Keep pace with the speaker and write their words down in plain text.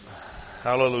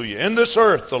Hallelujah. In this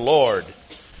earth, the Lord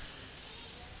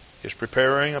is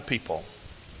preparing a people.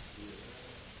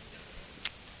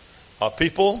 A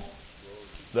people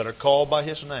that are called by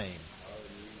His name.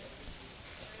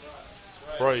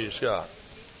 Praise God.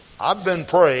 I've been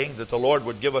praying that the Lord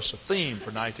would give us a theme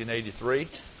for 1983.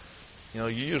 You know,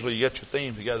 you usually get your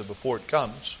theme together before it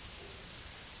comes.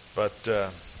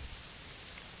 But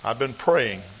I've been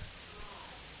praying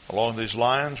along these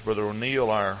lines. Brother O'Neill,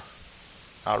 our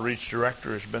outreach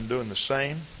director, has been doing the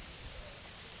same.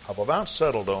 I've about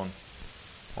settled on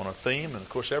a theme, and of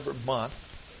course every month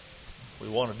we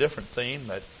want a different theme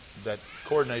that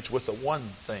coordinates with the one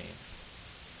theme.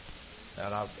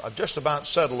 And I've just about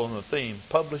settled on the theme,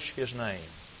 publish His name.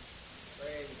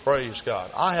 Praise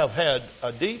God. I have had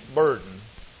a deep burden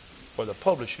for the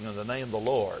publishing of the name of the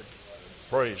Lord.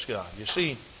 Praise God. You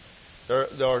see, there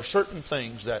are certain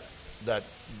things that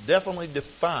definitely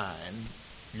define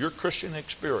your Christian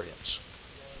experience.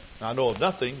 Now, I know of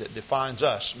nothing that defines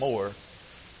us more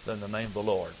than the name of the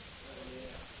Lord.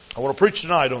 I want to preach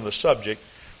tonight on the subject,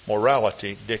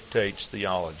 morality dictates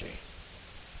theology.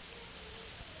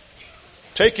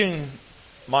 Taking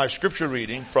my scripture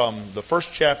reading from the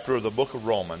first chapter of the book of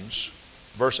Romans,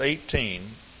 verse 18,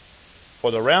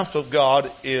 for the wrath of God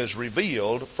is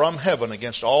revealed from heaven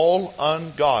against all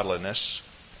ungodliness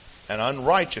and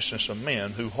unrighteousness of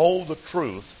men who hold the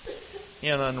truth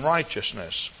in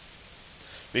unrighteousness.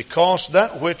 Because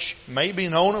that which may be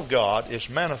known of God is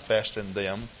manifest in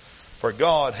them, for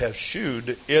God hath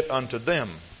shewed it unto them.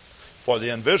 For the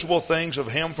invisible things of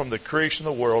Him from the creation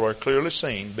of the world are clearly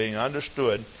seen, being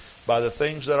understood by the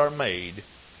things that are made,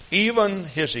 even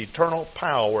His eternal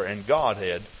power and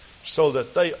Godhead, so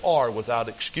that they are without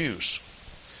excuse.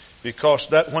 Because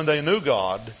that when they knew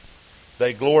God,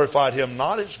 they glorified Him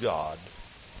not as God,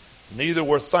 neither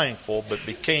were thankful, but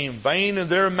became vain in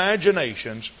their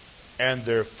imaginations, and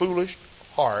their foolish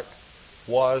heart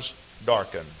was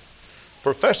darkened.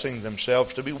 Professing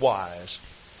themselves to be wise,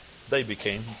 they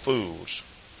became fools,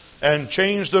 and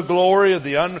changed the glory of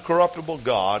the uncorruptible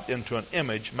God into an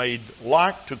image made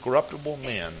like to corruptible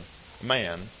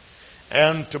man,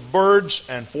 and to birds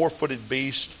and four-footed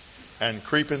beasts and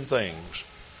creeping things.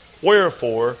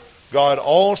 Wherefore God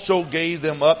also gave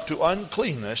them up to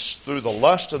uncleanness through the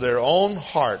lust of their own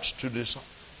hearts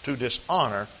to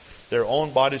dishonor their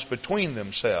own bodies between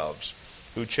themselves,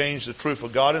 who changed the truth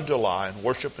of God into a lie, and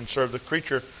worship and serve the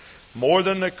creature more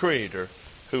than the Creator,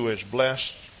 who is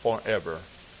blessed forever.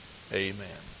 Amen.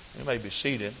 You may be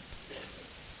seated.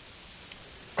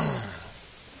 Now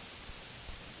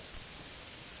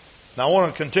I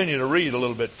want to continue to read a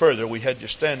little bit further. We had you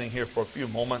standing here for a few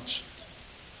moments.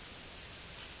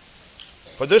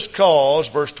 For this cause,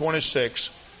 verse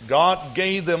 26, God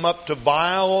gave them up to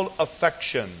vile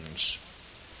affections.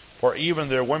 For even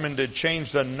their women did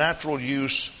change the natural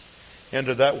use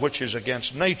into that which is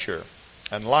against nature.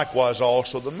 And likewise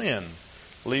also the men,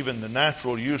 leaving the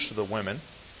natural use of the women,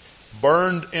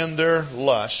 burned in their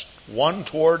lust one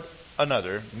toward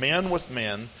another, men with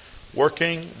men,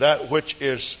 working that which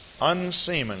is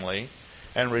unseemly,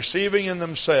 and receiving in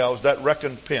themselves that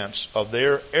recompense of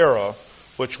their error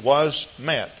which was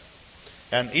met.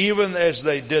 And even as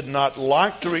they did not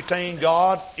like to retain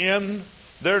God in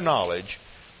their knowledge,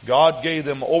 God gave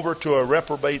them over to a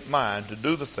reprobate mind to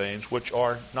do the things which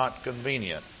are not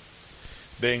convenient,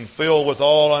 being filled with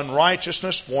all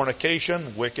unrighteousness,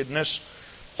 fornication, wickedness,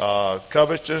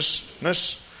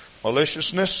 covetousness,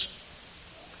 maliciousness,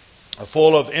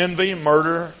 full of envy,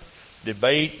 murder,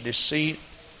 debate, deceit,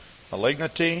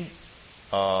 malignity,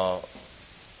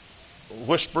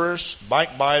 whisperers,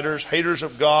 backbiters, haters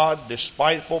of God,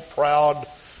 despiteful, proud,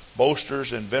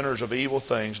 boasters, inventors of evil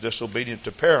things, disobedient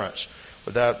to parents,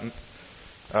 without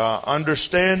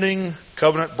understanding,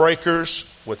 covenant breakers,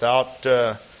 without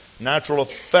natural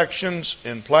affections,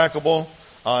 implacable,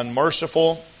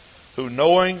 unmerciful, who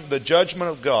knowing the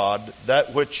judgment of God,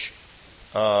 that which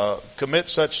commit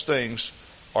such things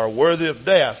are worthy of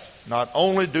death, not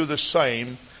only do the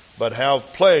same, but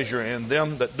have pleasure in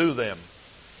them that do them.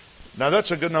 Now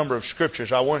that's a good number of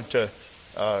scriptures. I want to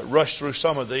rush through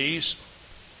some of these.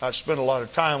 I spent a lot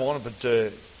of time on it, but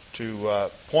to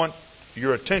point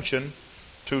your attention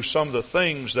to some of the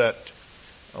things that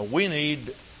we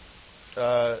need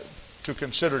to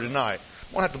consider tonight.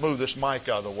 I'm going to have to move this mic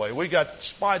out of the way. We got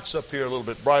spikes up here a little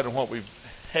bit brighter than what we've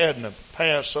had in the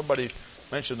past. Somebody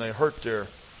mentioned they hurt their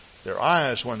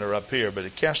eyes when they're up here, but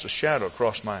it casts a shadow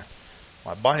across my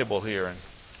Bible here. And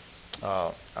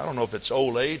I don't know if it's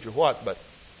old age or what, but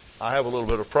I have a little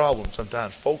bit of problem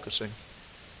sometimes focusing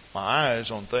my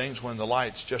eyes on things when the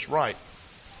light's just right.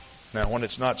 Now, when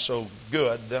it's not so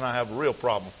good, then I have a real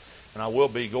problem. and I will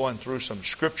be going through some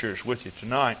scriptures with you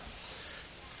tonight.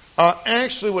 I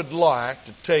actually would like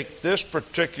to take this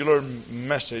particular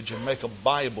message and make a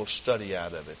Bible study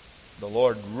out of it. The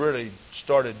Lord really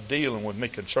started dealing with me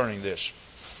concerning this.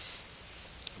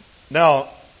 Now,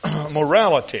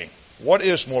 morality. What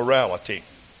is morality?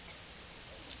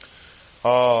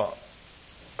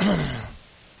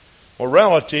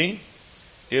 Morality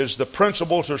is the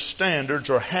principles or standards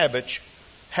or habits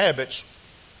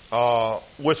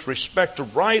with respect to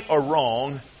right or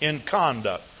wrong in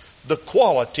conduct. The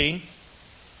quality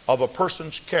of a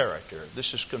person's character.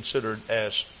 This is considered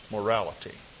as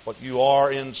morality. What you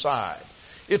are inside.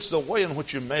 It's the way in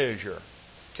which you measure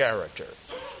character.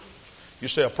 You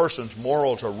say a person's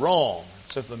morals are wrong.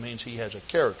 It simply means he has a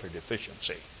character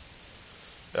deficiency.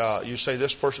 You say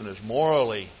this person is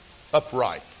morally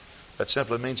upright. That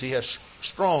simply means he has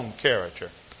strong character.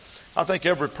 I think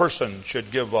every person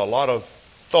should give a lot of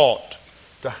thought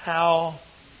to how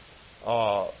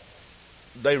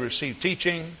they receive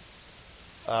teaching,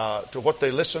 to what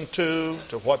they listen to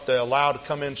what they allow to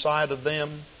come inside of them,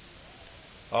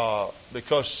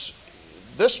 because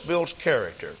this builds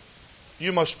character.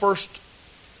 You must first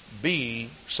be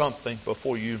something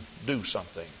before you do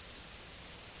something.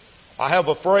 I have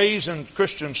a phrase in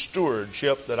Christian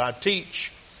stewardship that I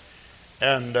teach,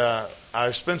 and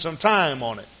I spend some time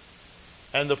on it.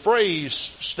 And the phrase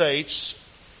states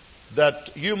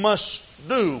that you must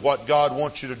do what God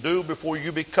wants you to do before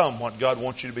you become what God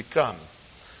wants you to become.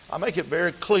 I make it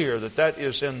very clear that that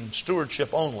is in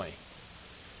stewardship only.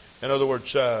 In other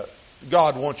words,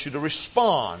 God wants you to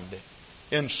respond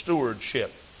in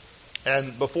stewardship,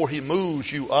 and before He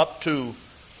moves you up to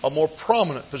a more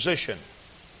prominent position.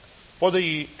 For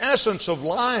the essence of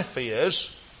life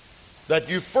is that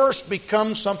you first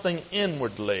become something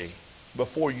inwardly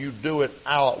before you do it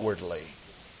outwardly.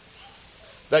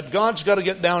 That God's got to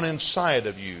get down inside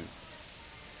of you.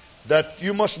 That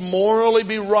you must morally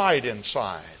be right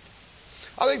inside.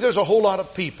 I think there's a whole lot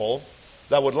of people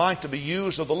that would like to be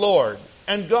used of the Lord.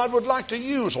 And God would like to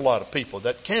use a lot of people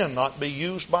that cannot be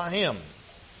used by Him.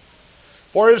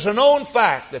 For it is a known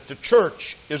fact that the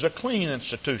church is a clean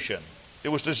institution. It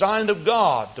was designed of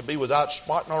God to be without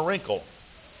spot nor wrinkle.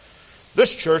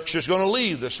 This church is going to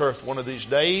leave this earth one of these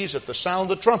days at the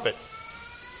sound of the trumpet.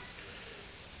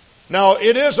 Now,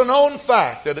 it is a known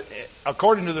fact that,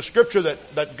 according to the Scripture,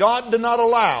 that God did not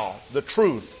allow the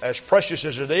truth, as precious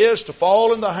as it is, to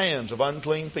fall in the hands of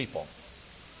unclean people.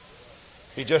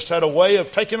 He just had a way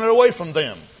of taking it away from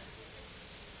them.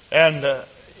 And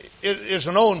it is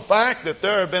a known fact that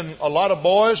there have been a lot of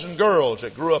boys and girls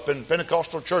that grew up in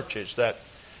Pentecostal churches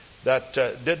that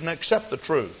didn't accept the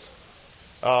truth.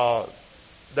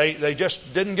 They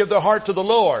just didn't give their heart to the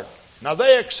Lord. Now,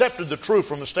 they accepted the truth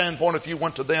from the standpoint if you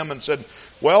went to them and said,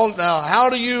 well, now,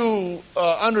 how do you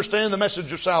understand the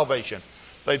message of salvation?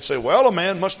 They'd say, well, a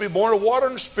man must be born of water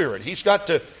and Spirit. He's got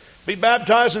to be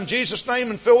baptized in Jesus'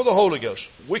 name and filled with the Holy Ghost.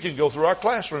 We can go through our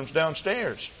classrooms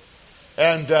downstairs.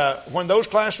 And when those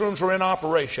classrooms are in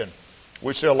operation,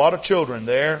 we see a lot of children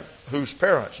there whose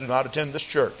parents do not attend this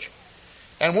church.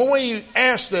 And when we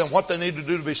ask them what they need to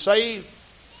do to be saved,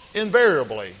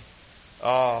 invariably,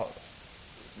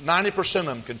 90% of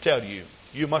them can tell you,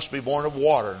 you must be born of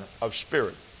water, of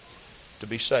Spirit, to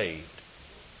be saved.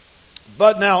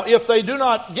 But now, if they do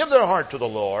not give their heart to the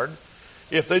Lord,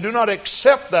 if they do not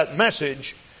accept that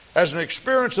message as an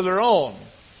experience of their own,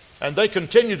 and they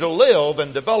continue to live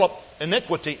and develop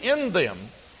iniquity in them,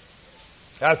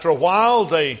 after a while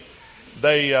they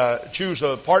choose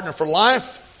a partner for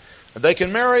life. They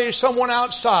can marry someone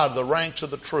outside the ranks of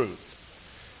the truth.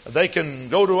 They can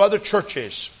go to other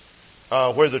churches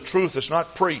where the truth is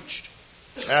not preached.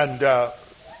 And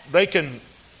they can,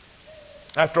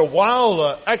 after a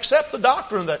while, accept the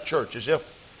doctrine of that church as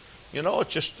if,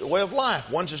 it's just a way of life.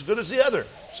 One's as good as the other.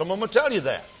 Someone will tell you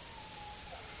that.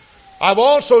 I've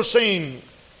also seen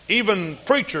even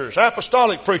preachers,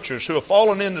 apostolic preachers, who have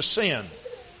fallen into sin.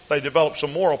 They develop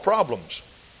some moral problems.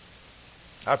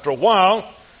 After a while,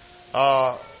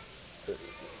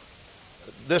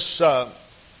 this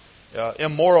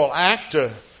immoral act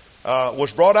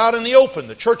was brought out in the open.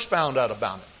 The church found out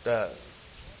about it.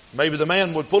 Maybe the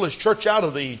man would pull his church out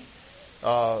of the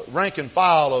rank and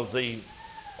file of the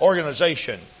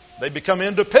organization. They become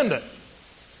independent.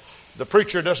 The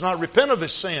preacher does not repent of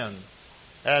his sin.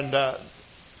 And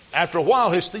after a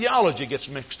while, his theology gets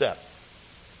mixed up.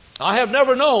 I have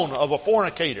never known of a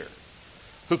fornicator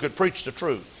who could preach the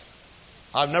truth.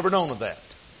 I've never known of that.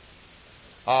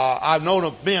 I've known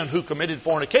of men who committed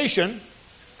fornication,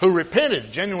 who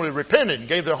repented, genuinely repented, and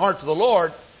gave their heart to the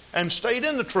Lord, and stayed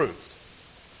in the truth.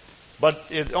 But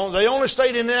they only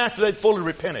stayed in there after they'd fully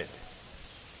repented.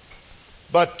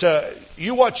 But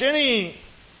you watch any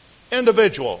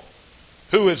individual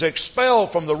who is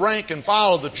expelled from the rank and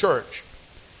file of the church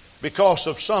because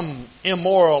of some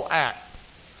immoral act,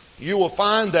 you will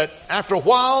find that after a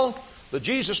while, the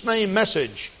Jesus name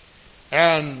message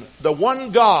and the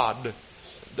one God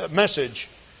message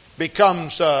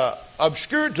becomes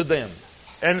obscured to them.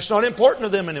 And it's not important to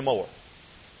them anymore.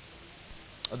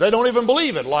 They don't even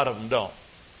believe it. A lot of them don't.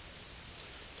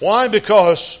 Why?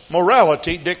 Because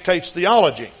morality dictates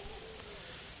theology.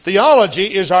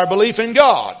 Theology is our belief in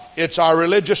God. It's our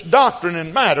religious doctrine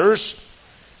in matters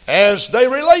as they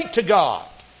relate to God.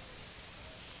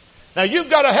 Now you've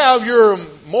got to have your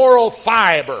moral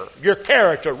fiber, your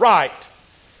character right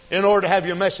in order to have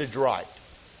your message right.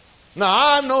 Now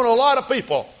I've known a lot of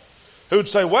people who'd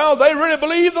say, well, they really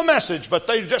believe the message, but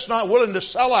they're just not willing to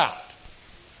sell out.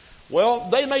 Well,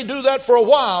 they may do that for a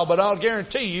while, but I'll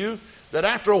guarantee you that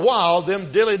after a while,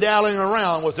 them dilly-dallying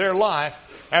around with their life,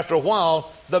 after a while,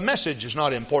 the message is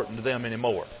not important to them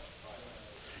anymore.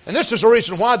 And this is the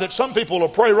reason why that some people will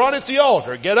pray right at the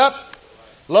altar. Get up,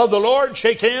 love the Lord,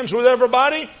 shake hands with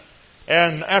everybody,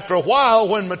 and after a while,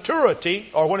 when maturity,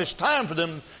 or when it's time for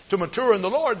them to mature in the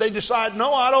Lord, they decide,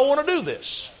 no, I don't want to do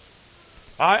this.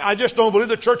 I just don't believe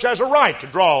the church has a right to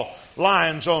draw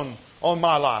lines on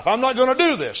my life. I'm not going to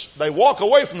do this. They walk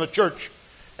away from the church,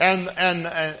 and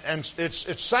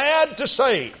it's sad to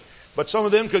say, but some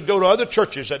of them could go to other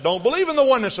churches that don't believe in the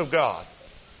oneness of God,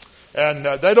 and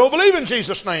they don't believe in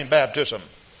Jesus' name baptism,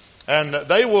 and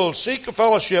they will seek a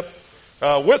fellowship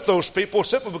with those people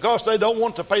simply because they don't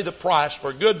want to pay the price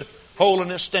for good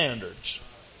holiness standards.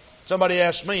 Somebody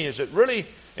asked me, is it really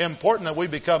important that we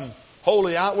become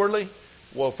holy outwardly?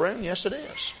 Well, friend, yes it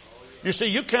is. You see,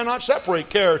 you cannot separate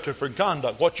character from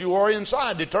conduct. What you are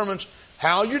inside determines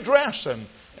how you dress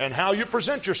and how you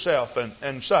present yourself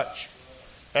and such.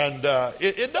 And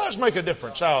it does make a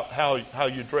difference how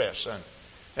you dress.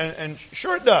 And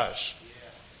sure it does.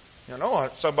 You know,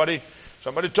 somebody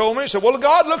told me, said, well,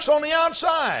 God looks on the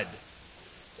outside.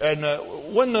 And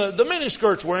when the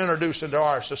miniskirts were introduced into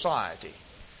our society,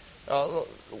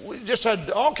 we just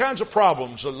had all kinds of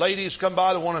problems. The ladies come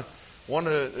by that want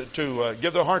to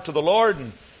give their heart to the Lord,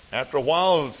 and after a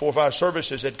while, 4 or 5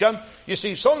 services had come. You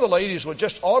see, some of the ladies would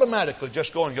just automatically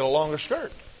just go and get a longer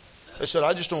skirt. They said,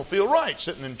 I just don't feel right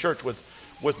sitting in church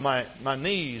with my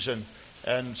knees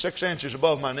and 6 inches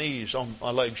above my knees on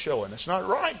my legs showing. It's not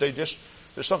right. There's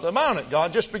something about it.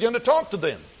 God just began to talk to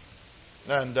them.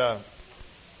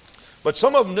 But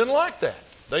some of them didn't like that.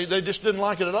 They just didn't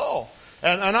like it at all.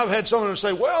 And I've had some of them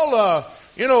say, well,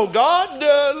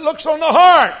 God looks on the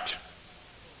heart.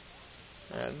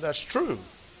 And that's true.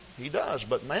 He does.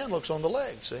 But man looks on the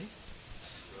legs, see?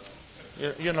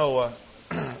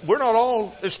 We're not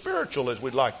all as spiritual as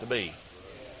we'd like to be.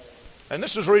 And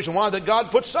this is the reason why that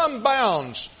God put some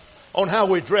bounds on how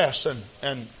we dress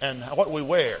and what we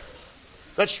wear.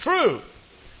 That's true.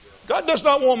 God does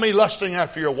not want me lusting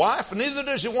after your wife, and neither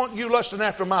does He want you lusting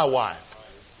after my wife.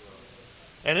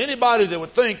 And anybody that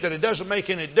would think that it doesn't make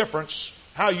any difference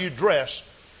how you dress,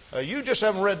 you just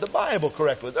haven't read the Bible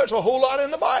correctly. There's a whole lot in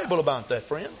the Bible about that,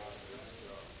 friend.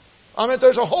 I mean,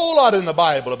 there's a whole lot in the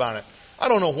Bible about it. I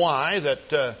don't know why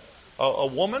that a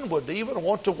woman would even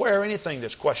want to wear anything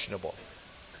that's questionable.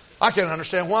 I can't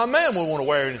understand why a man would want to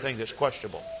wear anything that's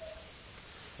questionable.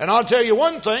 And I'll tell you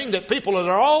one thing, that people that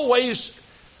are always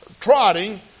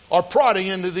prodding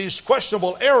into these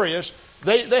questionable areas,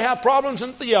 they have problems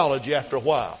in theology after a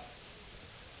while.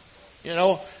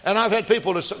 And I've had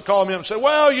people to call me up and say,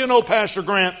 well, Pastor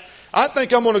Grant, I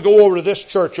think I'm going to go over to this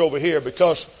church over here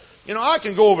because, I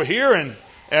can go over here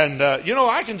and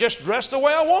I can just dress the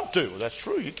way I want to. That's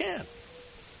true, you can.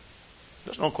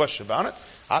 There's no question about it.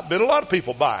 I've been a lot of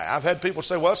people by. I've had people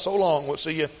say, well, so long, we'll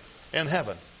see you in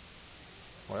heaven.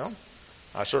 Well,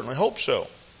 I certainly hope so.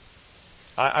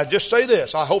 I just say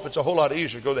this, I hope it's a whole lot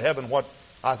easier to go to heaven than what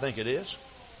I think it is.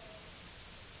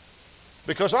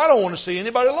 Because I don't want to see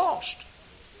anybody lost.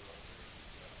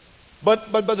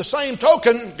 But by the same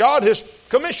token, God has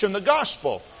commissioned the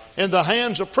gospel in the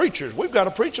hands of preachers. We've got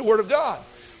to preach the Word of God.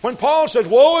 When Paul says,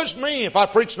 woe is me if I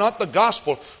preach not the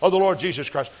gospel of the Lord Jesus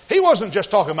Christ, he wasn't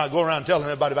just talking about going around telling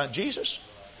everybody about Jesus.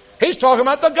 He's talking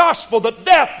about the gospel, the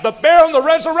death, the burial, and the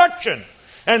resurrection.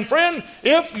 And friend,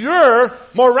 if your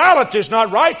morality is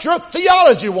not right, your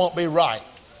theology won't be right.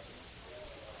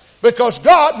 Because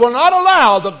God will not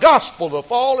allow the gospel to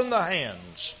fall in the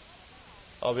hands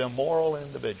of immoral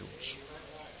individuals.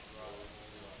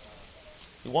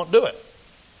 He won't do it.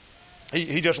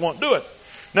 He just won't do it.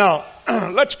 Now,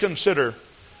 let's consider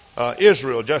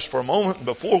Israel just for a moment. And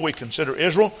before we consider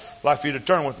Israel, I'd like for you to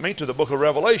turn with me to the book of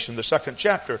Revelation, the 2nd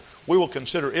chapter. We will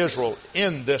consider Israel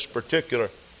in this particular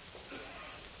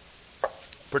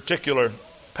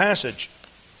passage.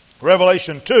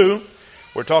 Revelation 2,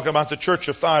 we're talking about the church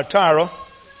of Thyatira,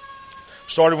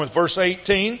 starting with verse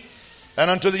 18. And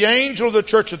unto the angel of the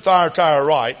church of Thyatira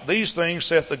write, These things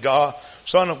saith the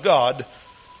Son of God,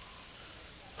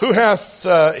 who hath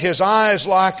his eyes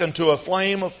like unto a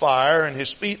flame of fire, and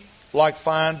his feet like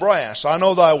fine brass. I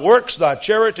know thy works, thy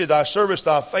charity, thy service,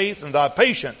 thy faith, and thy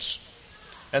patience,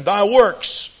 and thy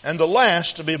works, and the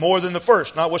last to be more than the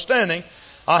first. Notwithstanding,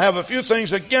 I have a few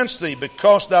things against thee,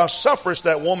 because thou sufferest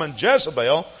that woman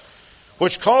Jezebel,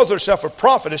 which calleth herself a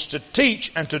prophetess, to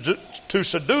teach and to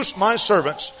seduce my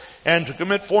servants, and to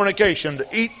commit fornication, to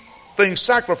eat things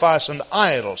sacrificed unto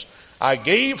idols. I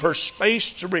gave her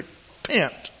space to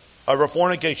repent of her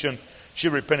fornication. She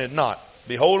repented not.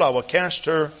 Behold, I will cast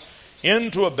her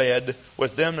into a bed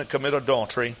with them that commit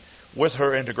adultery with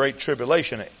her into great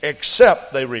tribulation,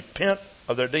 except they repent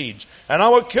of their deeds. And I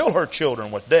will kill her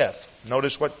children with death.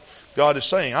 Notice what God is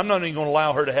saying. I'm not even going to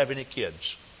allow her to have any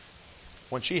kids.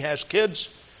 When she has kids,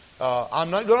 I'm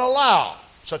not going to allow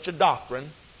such a doctrine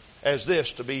as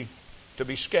this to be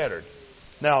scattered.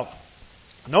 Now,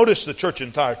 notice the church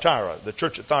in Thyatira. The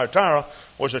church at Thyatira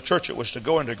was a church that was to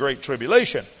go into great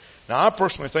tribulation. Now, I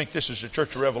personally think this is the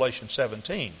church of Revelation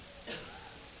 17.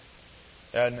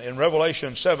 And in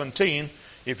Revelation 17,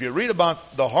 if you read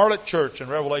about the harlot church in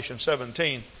Revelation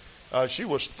 17, she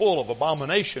was full of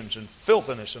abominations and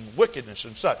filthiness and wickedness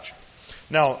and such.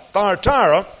 Now,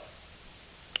 Thyatira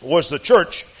was the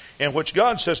church in which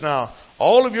God says, now,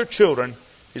 all of your children,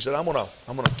 He said, I'm going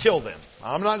to kill them.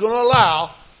 I'm not going to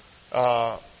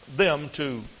allow them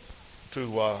to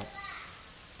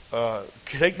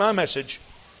take my message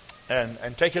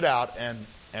and take it out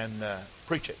and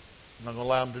preach it. I'm not going to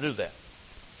allow them to do that.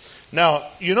 Now,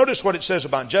 you notice what it says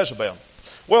about Jezebel.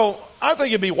 Well, I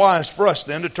think it'd be wise for us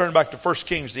then to turn back to 1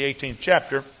 Kings, the 18th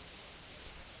chapter.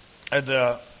 And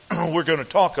we're going to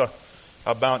talk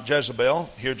about Jezebel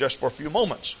here just for a few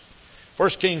moments. 1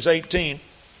 Kings 18.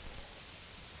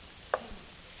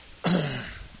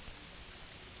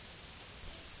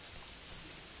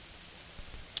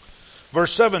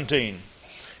 Verse 17.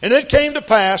 And it came to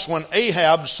pass when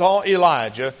Ahab saw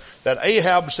Elijah, that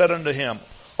Ahab said unto him,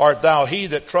 Art thou he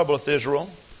that troubleth Israel?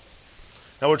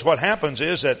 In other words, what happens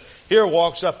is that here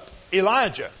walks up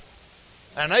Elijah.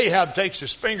 And Ahab takes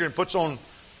his finger and puts on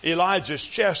Elijah's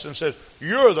chest and says,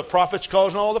 You're the prophets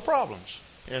causing all the problems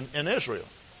in Israel.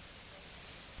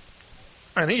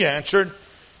 And he answered,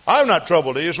 I have not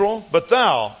troubled Israel, but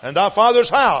thou and thy father's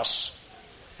house,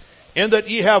 in that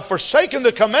ye have forsaken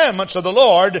the commandments of the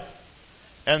Lord,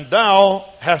 and thou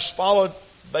hast followed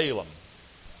Balaam.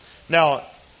 Now,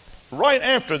 right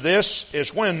after this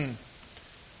is when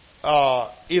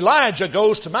Elijah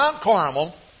goes to Mount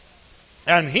Carmel,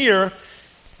 and here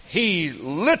he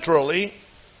literally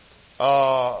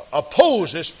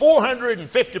opposes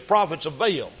 450 prophets of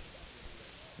Baal.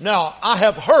 Now, I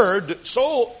have heard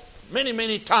so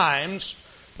many times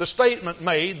the statement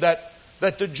made that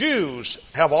the Jews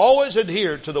have always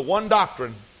adhered to the one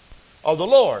doctrine of the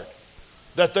Lord,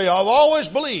 that they have always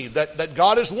believed that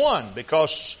God is one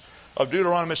because of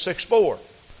Deuteronomy 6:4.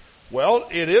 Well,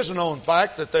 it is a known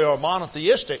fact that they are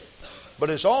monotheistic, but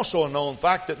it's also a known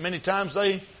fact that many times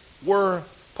they were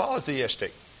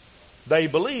polytheistic. They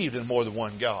believed in more than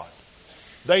one God.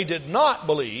 They did not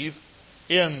believe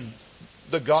in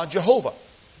the God Jehovah.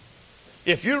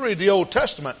 If you read the Old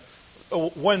Testament,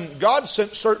 when God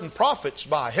sent certain prophets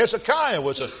by, Hezekiah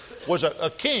was a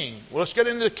king. Well, let's get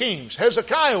into the kings.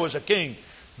 Hezekiah was a king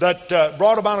that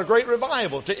brought about a great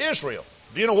revival to Israel.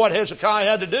 Do you know what Hezekiah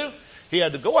had to do? He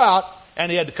had to go out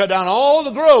and he had to cut down all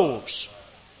the groves.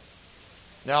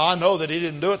 Now, I know that he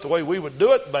didn't do it the way we would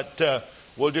do it, but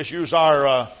we'll just use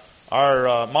our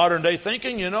modern day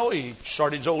thinking. You know, he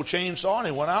started his old chainsaw and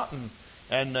he went out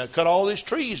and cut all these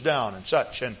trees down and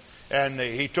such. And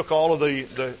he took all of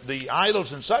the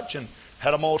idols and such and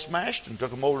had them all smashed and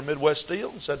took them over to Midwest Steel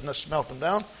and said, let's smelt them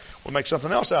down. We'll make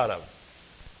something else out of them.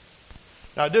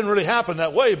 Now, it didn't really happen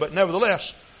that way, but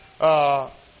nevertheless,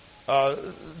 that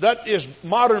is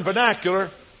modern vernacular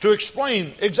to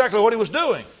explain exactly what he was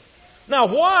doing. Now,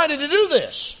 why did he do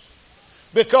this?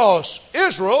 Because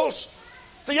Israel's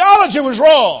theology was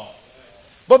wrong.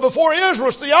 But before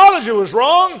Israel's theology was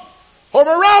wrong, her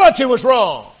morality was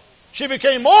wrong. She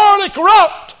became morally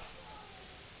corrupt.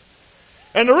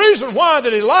 And the reason why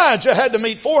that Elijah had to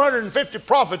meet 450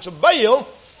 prophets of Baal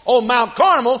on Mount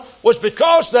Carmel was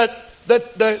because that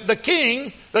the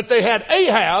king that they had,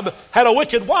 Ahab, had a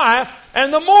wicked wife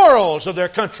And the morals of their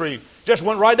country just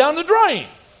went right down the drain.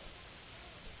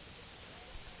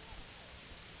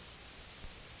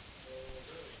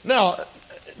 Now,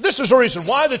 this is the reason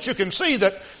why that you can see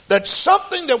that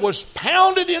something that was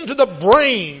pounded into the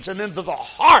brains and into the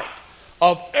heart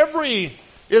of every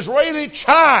Israeli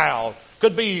child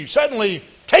could be suddenly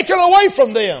taken away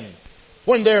from them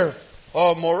when their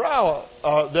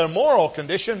moral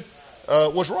condition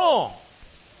was wrong.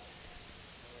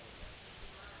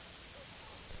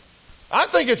 I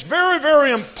think it's very,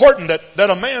 very important that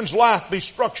a man's life be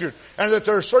structured and that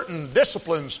there are certain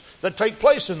disciplines that take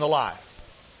place in the life.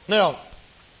 Now,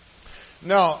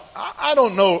 I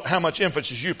don't know how much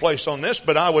emphasis you place on this,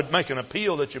 but I would make an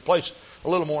appeal that you place a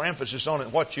little more emphasis on it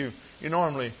than what you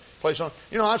normally place on.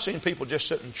 You know, I've seen people just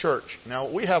sit in church. Now,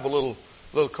 we have a little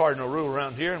cardinal rule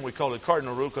around here, and we call it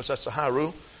cardinal rule because that's the high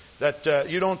rule, that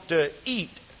you don't eat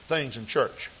things in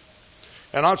church.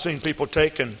 And I've seen people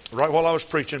take and, right while I was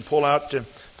preaching, pull out and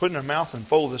put in their mouth and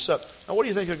fold this up. Now, what do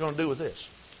you think they're going to do with this?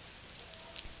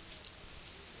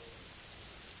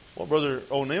 Well, Brother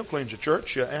O'Neill cleans the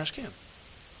church. Ask him.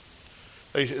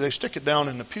 They stick it down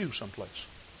in the pew someplace.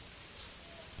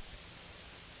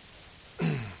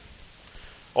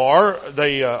 Or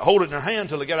they hold it in their hand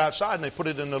until they get outside and they put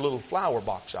it in the little flower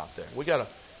box out there. We got it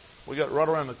right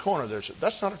around the corner there. So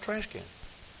that's not a trash can.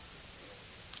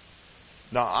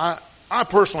 Now, I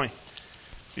personally,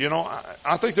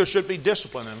 I think there should be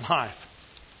discipline in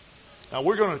life. Now,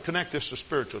 we're going to connect this to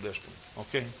spiritual discipline,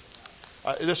 okay?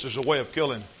 This is a way of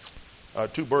killing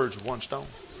two birds with one stone.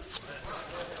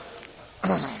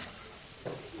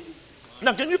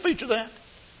 Now, can you feature that?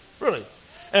 Really?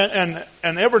 And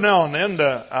every now and then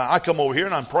I come over here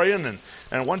and I'm praying,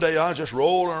 and one day I was just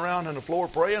rolling around on the floor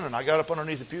praying, and I got up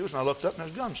underneath the pews and I looked up and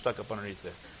there's gum stuck up underneath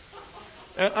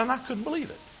there. And I couldn't believe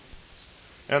it.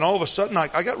 And all of a sudden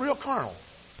I got real carnal.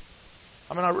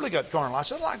 I mean, I really got carnal. I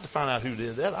said, I'd like to find out who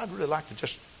did that. I'd really like to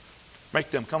just make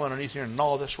them come underneath here and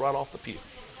gnaw this right off the pew.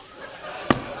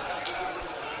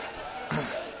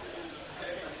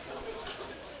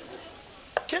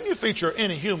 Can you feature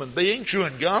any human being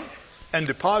chewing gum and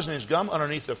depositing his gum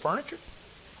underneath the furniture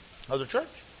of the church?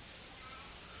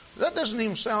 That doesn't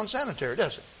even sound sanitary,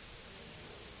 does it?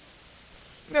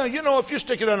 Now, if you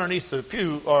stick it underneath the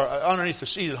pew or underneath the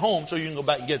seat at home so you can go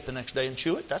back and get it the next day and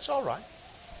chew it, that's all right.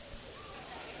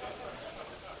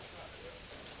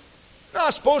 Now, I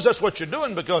suppose that's what you're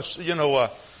doing because,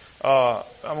 why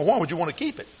would you want to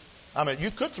keep it? I mean,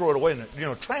 you could throw it away.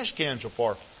 Trash cans are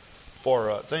for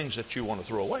things that you want to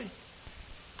throw away.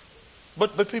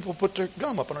 But people put their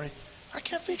gum up underneath.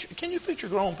 Can you feature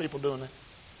grown people doing that?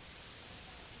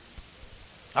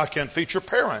 I can't feature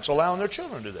parents allowing their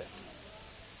children to do that.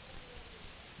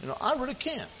 I really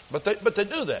can't. But they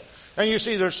do that. And you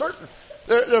see, there are certain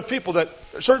people that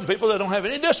don't have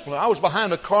any discipline. I was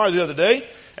behind a car the other day,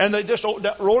 and they just rolled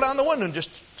down the window and just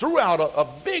threw out a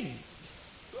big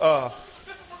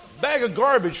bag of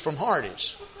garbage from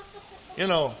Hardee's.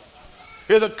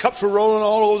 Here the cups were rolling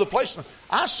all over the place.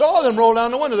 I saw them roll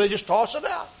down the window. They just tossed it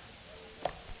out.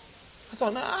 I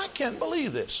thought, I can't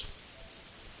believe this.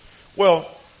 Well,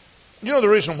 the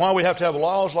reason why we have to have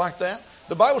laws like that?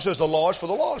 The Bible says the law is for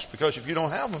the lost, because if you don't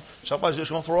have them, somebody's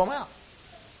just going to throw them out.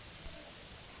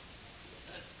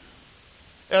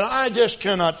 And I just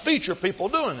cannot feature people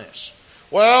doing this.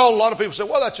 Well, a lot of people say,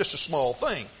 well, that's just a small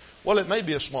thing. Well, it may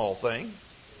be a small thing.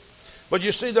 But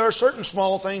you see, there are certain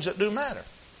small things that do matter.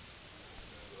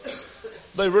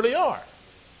 They really are.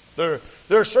 There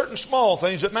are certain small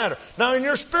things that matter. Now, in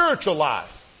your spiritual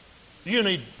life, you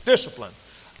need discipline.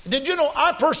 Did you know,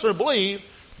 I personally believe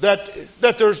that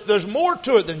there's more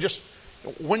to it than just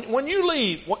when you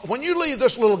leave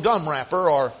this little gum wrapper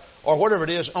or whatever it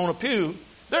is on a pew,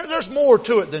 there's more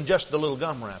to it than just the little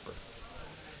gum wrapper.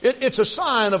 It's a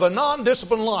sign of a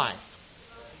non-disciplined life.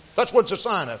 That's what it's a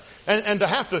sign of. And to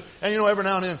have to, every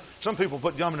now and then, some people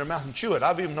put gum in their mouth and chew it.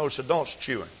 I've even noticed adults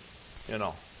chewing,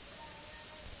 Have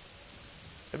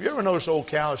you ever noticed old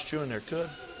cows chewing their cud?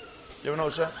 You ever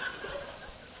notice that?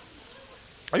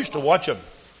 I used to watch them.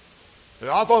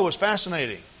 I thought it was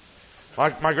fascinating.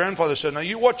 My grandfather said, now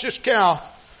you watch this cow.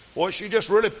 Boy, she just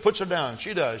really puts it down.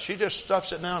 She does. She just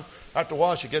stuffs it down. After a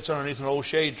while, she gets underneath an old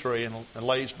shade tree and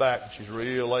lays back. She's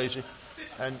real lazy.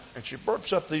 And she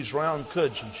burps up these round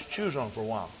cuds and she chews on them for a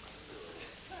while.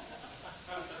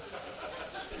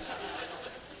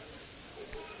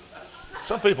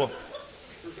 Some people,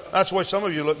 that's the way some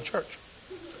of you look in church.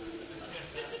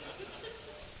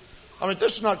 I mean,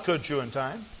 this is not cud chewing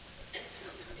time.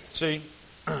 See?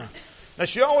 Now,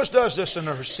 she always does this in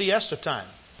her siesta time.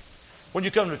 When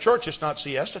you come to church, it's not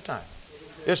siesta time.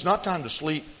 It's not time to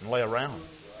sleep and lay around.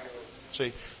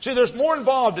 See, there's more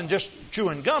involved than just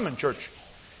chewing gum in church.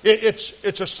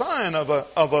 It's a sign of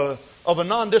a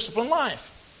non-disciplined life.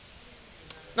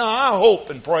 Now, I hope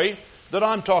and pray that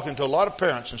I'm talking to a lot of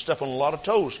parents and stepping on a lot of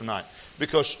toes tonight,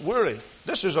 because really,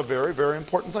 this is a very, very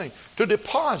important thing. To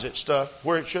deposit stuff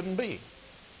where it shouldn't be.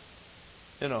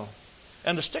 You know,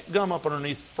 and to stick gum up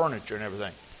underneath furniture and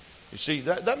everything. You see,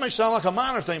 that may sound like a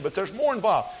minor thing, but there's more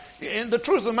involved. And the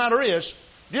truth of the matter is,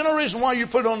 do you know the reason why you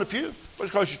put it on the pew? Well,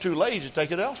 it's because you're too lazy to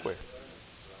take it elsewhere.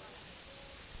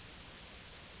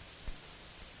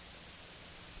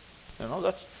 You know,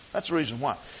 that's the reason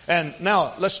why. And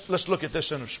now let's look at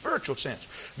this in a spiritual sense.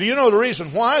 Do you know the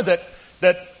reason why that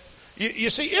you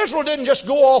see, Israel didn't just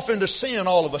go off into sin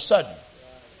all of a sudden.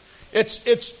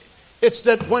 It's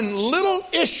that when little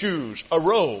issues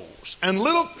arose and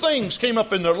little things came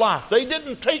up in their life, they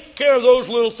didn't take care of those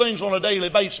little things on a daily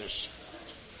basis.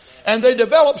 And they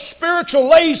developed spiritual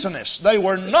laziness. They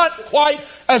were not quite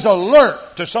as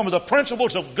alert to some of the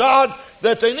principles of God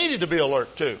that they needed to be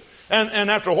alert to. And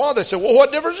after a while they said, well,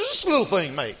 what difference does this little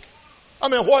thing make? I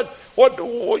mean,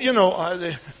 what you know,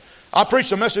 I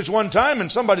preached a message one time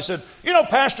and somebody said, you know,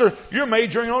 Pastor, you're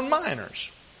majoring on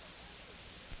minors.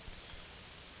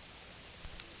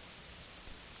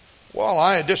 Well,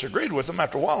 I disagreed with them.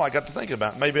 After a while, I got to thinking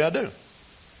about it. Maybe I do.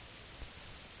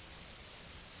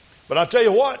 But I'll tell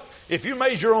you what, if you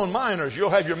major on minors, you'll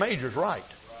have your majors right.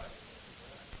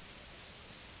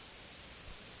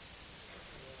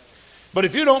 But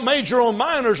if you don't major on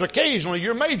minors occasionally,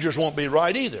 your majors won't be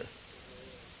right either.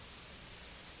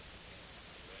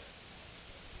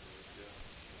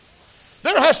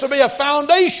 There has to be a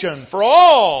foundation for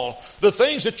all the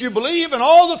things that you believe and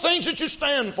all the things that you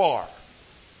stand for.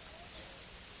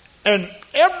 And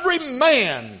every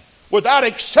man, without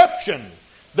exception,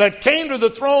 that came to the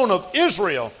throne of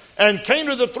Israel and came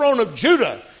to the throne of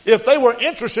Judah, if they were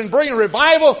interested in bringing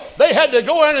revival, they had to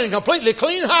go in and completely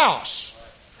clean house.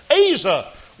 Asa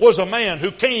was a man who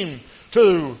came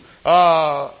to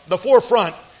the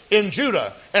forefront in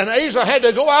Judah. And Asa had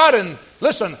to go out and,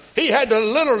 listen, he had to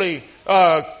literally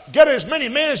get as many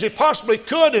men as he possibly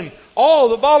could and all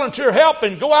the volunteer help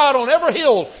and go out on every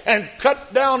hill and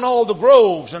cut down all the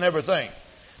groves and everything.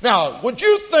 Now, would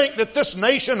you think that this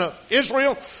nation of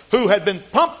Israel, who had been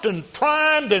pumped and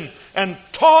primed and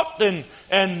taught and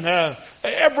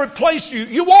every place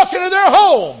you walk into their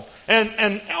home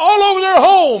and all over their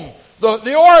home,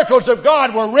 the oracles of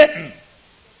God were written.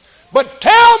 But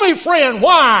tell me, friend,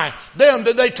 why then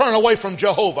did they turn away from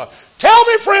Jehovah? Tell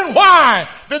me, friend, why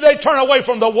did they turn away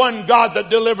from the one God that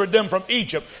delivered them from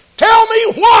Egypt? Tell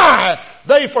me why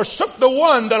they forsook the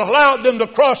one that allowed them to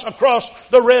cross across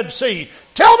the Red Sea.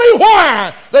 Tell me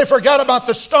why they forgot about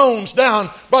the stones down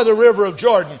by the river of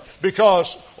Jordan.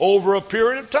 Because over a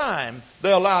period of time,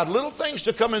 they allowed little things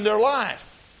to come in their life.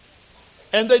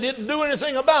 And they didn't do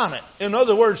anything about it. In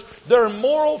other words, their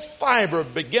moral fiber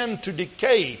began to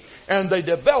decay. And they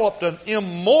developed an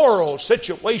immoral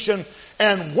situation.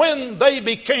 And when they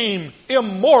became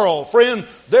immoral, friend,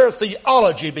 their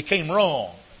theology became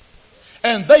wrong.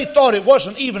 And they thought it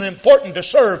wasn't even important to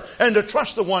serve and to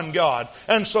trust the one God.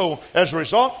 And so, as a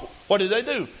result, what did they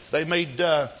do? They made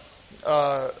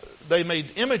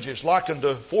images likened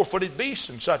to four-footed beasts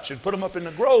and such and put them up in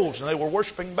the groves. And they were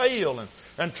worshiping Baal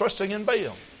and trusting in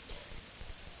Baal.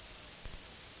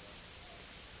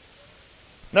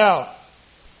 Now,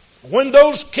 when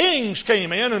those kings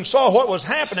came in and saw what was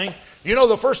happening, you know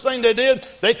the first thing they did?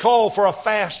 They called for a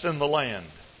fast in the land.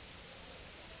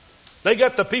 They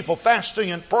got the people fasting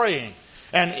and praying.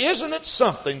 And isn't it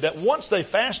something that once they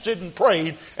fasted and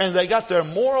prayed and they got their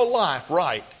moral life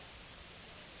right,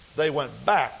 they went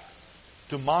back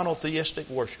to monotheistic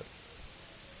worship.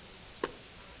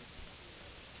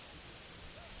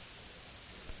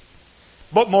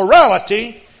 But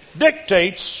morality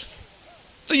dictates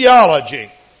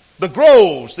theology. The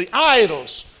groves, the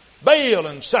idols, Baal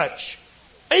and such.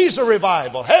 Asa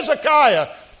revival, Hezekiah,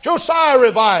 Josiah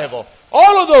revival.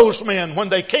 All of those men, when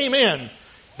they came in,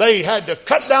 they had to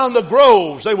cut down the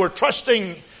groves. They were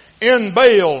trusting in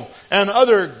Baal and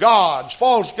other gods,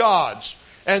 false gods.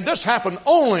 And this happened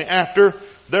only after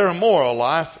their immoral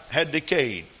life had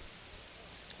decayed.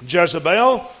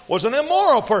 Jezebel was an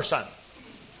immoral person.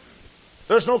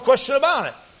 There's no question about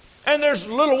it. And there's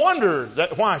little wonder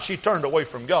that why she turned away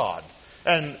from God.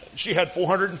 And she had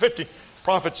 450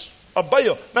 prophets of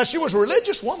Baal. Now, she was a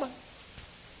religious woman.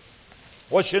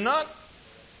 Was she not?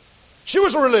 She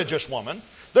was a religious woman.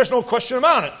 There's no question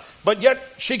about it. But yet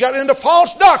she got into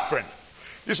false doctrine.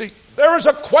 You see, there is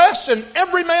a quest in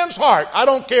every man's heart, I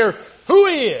don't care who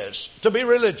he is, to be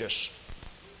religious.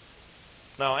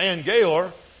 Now, Ann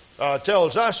Gaylor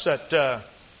tells us that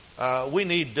we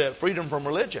need freedom from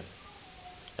religion.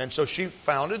 And so she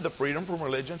founded the Freedom from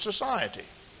Religion Society.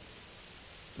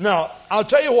 Now, I'll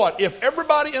tell you what, if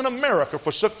everybody in America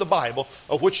forsook the Bible,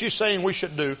 of which she's saying we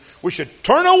should do, we should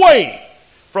turn away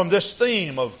from this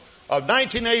theme of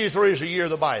 1983 is the year of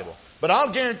the Bible. But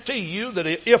I'll guarantee you that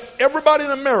if everybody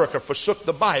in America forsook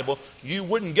the Bible, you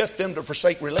wouldn't get them to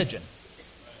forsake religion.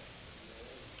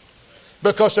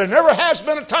 Because there never has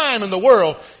been a time in the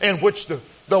world in which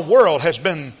the world has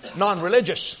been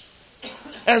non-religious.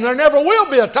 And there never will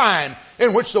be a time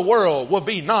in which the world will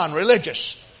be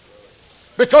non-religious.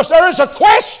 Because there is a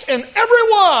quest in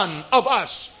every one of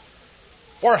us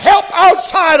for help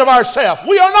outside of ourselves.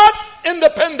 We are not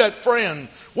independent, friend.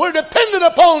 We're dependent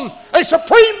upon a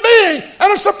supreme being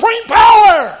and a supreme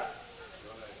power.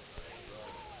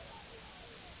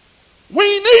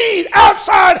 We need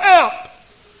outside help.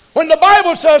 When the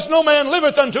Bible says no man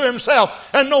liveth unto himself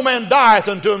and no man dieth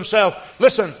unto himself,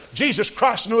 listen, Jesus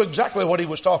Christ knew exactly what he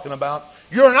was talking about.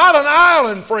 You're not an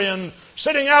island, friend,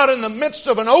 sitting out in the midst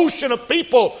of an ocean of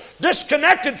people,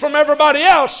 disconnected from everybody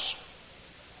else.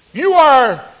 You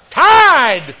are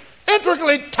tied,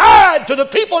 intricately tied to the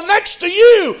people next to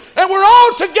you, and we're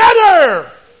all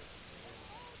together.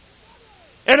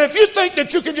 And if you think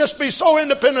that you can just be so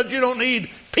independent you don't need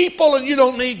people and you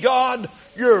don't need God,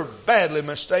 you're badly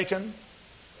mistaken.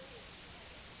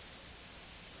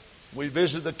 We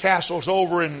visited the castles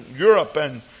over in Europe,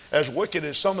 and as wicked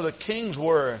as some of the kings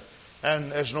were,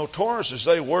 and as notorious as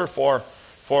they were for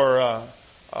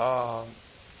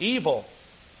evil,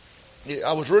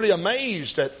 I was really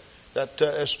amazed that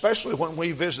especially when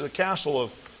we visited the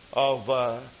castle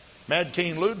of Mad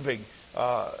King Ludwig,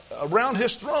 around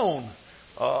his throne,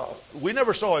 we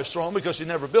never saw his throne because he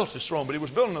never built his throne, but he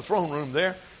was building a throne room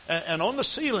there. And on the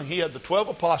ceiling, he had the 12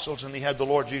 apostles and he had the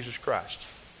Lord Jesus Christ.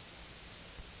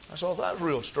 I thought that was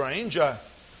real strange. I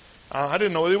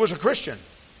didn't know he was a Christian.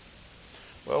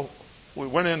 Well, we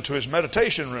went into his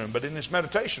meditation room, but in his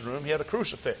meditation room, he had a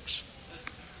crucifix.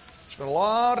 Spent a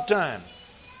lot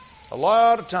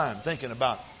of time thinking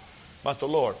about the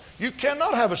Lord. You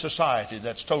cannot have a society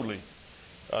that's totally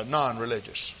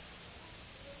non-religious.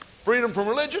 Freedom from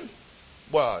religion?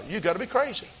 Well, you've got to be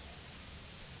crazy.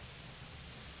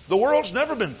 The world's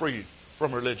never been free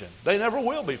from religion. They never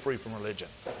will be free from religion.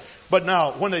 But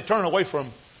now, when they turn away from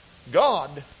God,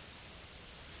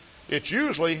 it's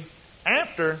usually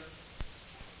after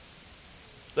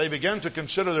they begin to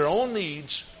consider their own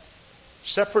needs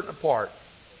separate and apart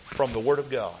from the Word of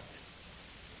God.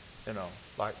 You know,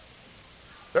 like,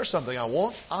 there's something I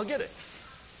want, I'll get it.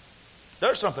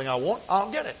 There's something I want,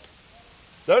 I'll get it.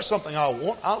 There's something I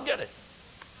want, I'll get it.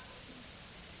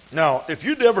 Now, if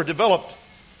you'd ever developed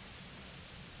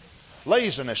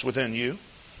laziness within you,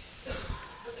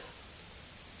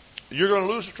 you're going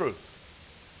to lose the truth.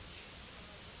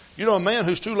 You know a man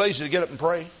who's too lazy to get up and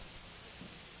pray?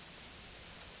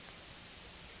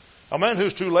 A man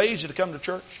who's too lazy to come to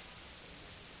church?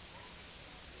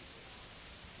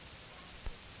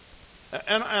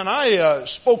 And I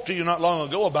spoke to you not long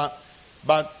ago about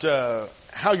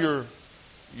how your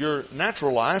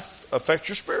natural life affects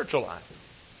your spiritual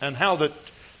life, and how that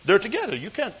they're together.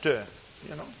 You can't, the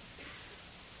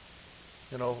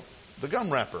gum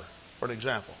wrapper, for an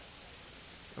example.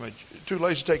 I mean, too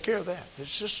lazy to take care of that.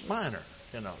 It's just minor,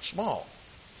 small.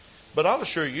 But I'll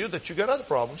assure you that you got other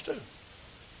problems too.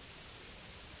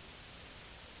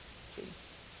 See?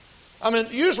 I mean,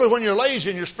 usually when you're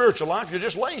lazy in your spiritual life, you're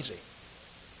just lazy.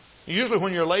 Usually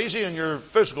when you're lazy in your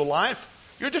physical life,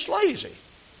 you're just lazy.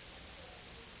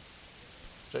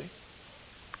 See?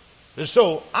 And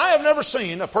so I have never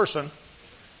seen a person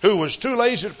who was too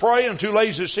lazy to pray and too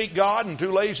lazy to seek God and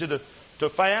too lazy to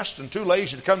fast and too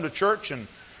lazy to come to church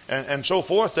and so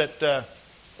forth, that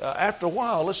after a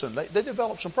while, listen, they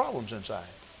develop some problems inside.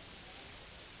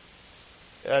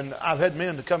 And I've had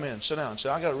men to come in and sit down and say,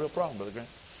 I got a real problem, Brother Grant.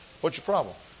 What's your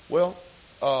problem? Well,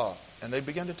 and they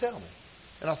began to tell me.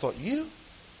 And I thought, you?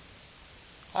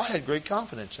 I had great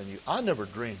confidence in you. I never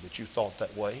dreamed that you thought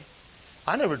that way.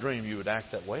 I never dreamed you would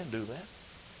act that way and do that.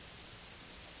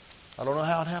 I don't know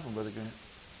how it happened, Brother Grant.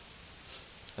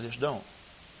 I just don't.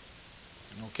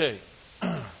 Okay.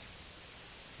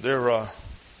 Their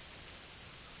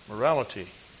morality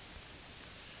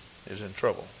is in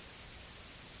trouble.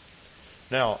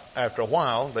 Now, after a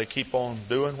while, they keep on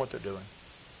doing what they're doing.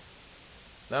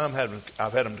 Then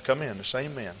I've had them to come in, the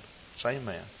same man.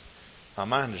 My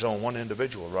mind is on one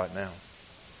individual right now.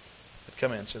 They'd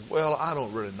come in and said, well, I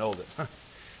don't really know that.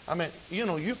 I mean,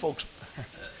 you folks,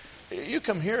 you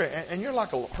come here and you're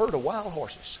like a herd of wild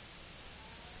horses.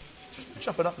 Just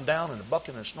jumping up and down and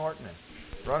bucking and snorting.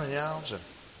 running the aisles. And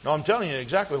no, I'm telling you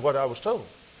exactly what I was told.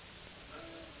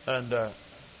 And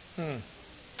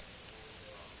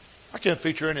I can't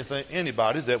feature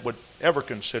anybody that would ever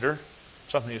consider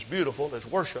something as beautiful as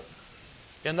worship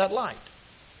in that light.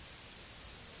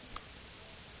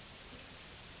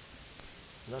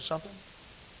 Is that something?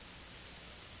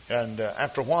 And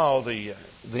after a while, the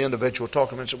individual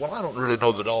talked to me and said, well, I don't really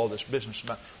know that all this business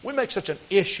about... We make such an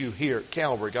issue here at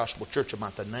Calvary Gospel Church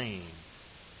about the name.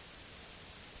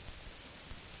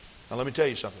 Now, let me tell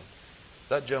you something.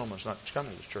 That gentleman's not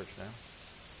coming to this church now.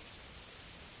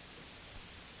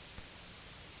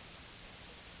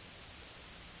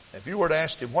 If you were to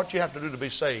ask him, what do you have to do to be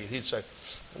saved? He'd say,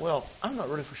 well, I'm not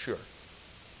really for sure.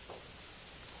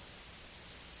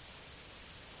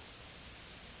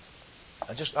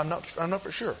 I'm not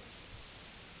for sure.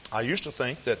 I used to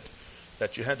think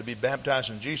that you had to be baptized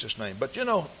in Jesus' name. But you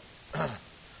know,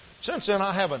 since then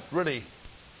I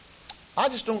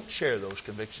just don't share those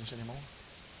convictions anymore.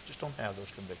 Just don't have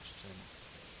those convictions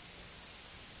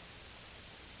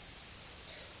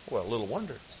anymore. Well, little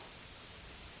wonder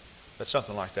that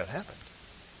something like that happened.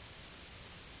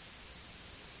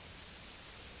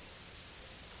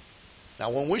 Now,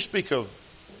 when we speak of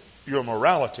your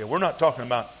morality, we're not talking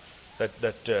about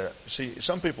see,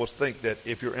 some people think that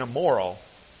if you're immoral,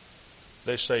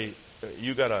 they say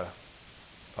you got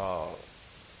a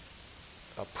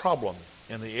problem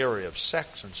in the area of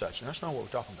sex and such. And that's not what we're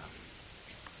talking about.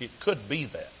 It could be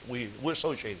that. We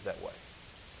associate it that way.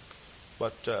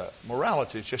 But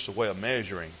morality is just a way of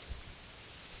measuring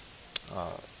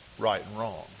right and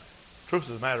wrong. The truth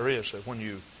of the matter is that when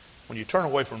you turn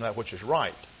away from that which is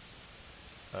right,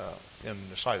 in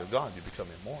the sight of God, you become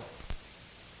immoral.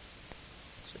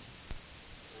 See?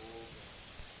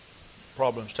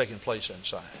 Problems taking place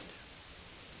inside.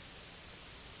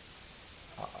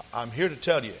 I'm here to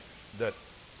tell you that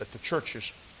the church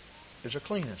is a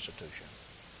clean institution.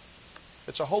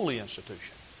 It's a holy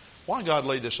institution. Why God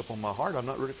laid this upon my heart, I'm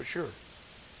not really for sure.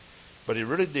 But He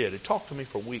really did. He talked to me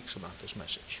for weeks about this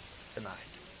message tonight.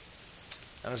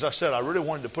 And as I said, I really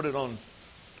wanted to put it on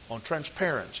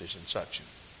transparencies and such,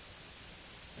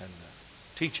 and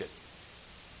teach it.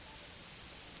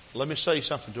 Let me say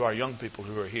something to our young people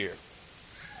who are here.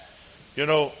 You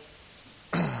know,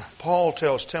 Paul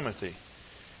tells Timothy,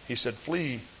 he said,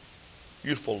 flee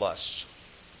youthful lusts.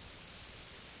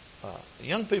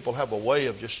 Young people have a way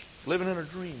of just living in a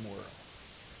dream world.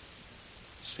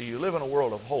 See, you live in a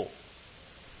world of hope.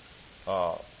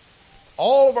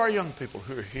 All of our young people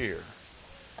who are here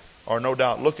are no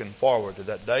doubt looking forward to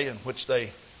that day in which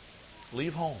they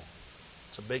leave home.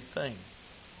 It's a big thing.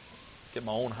 Get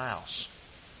my own house.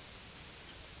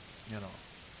 You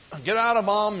know, get out of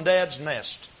mom and dad's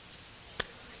nest.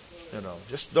 You know,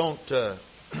 just don't,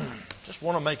 just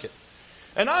want to make it.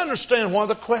 And I understand why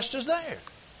the quest is there.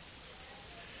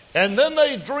 And then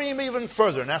they dream even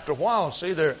further. And after a while,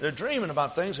 see, they're dreaming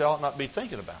about things they ought not be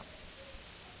thinking about.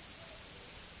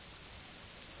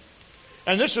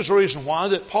 And this is the reason why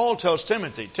that Paul tells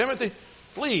Timothy,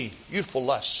 flee youthful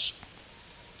lusts.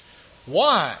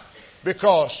 Why?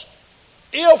 Because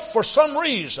if for some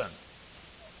reason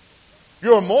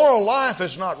your moral life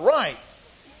is not right,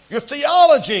 your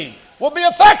theology will be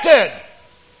affected.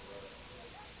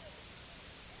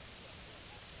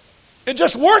 It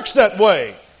just works that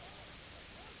way.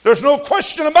 There's no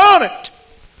question about it.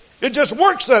 It just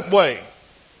works that way.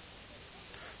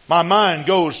 My mind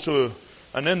goes to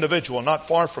an individual not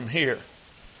far from here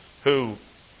who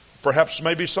perhaps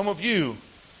maybe some of you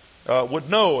would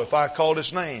know if I called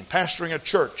his name, pastoring a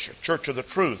church of the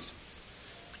truth.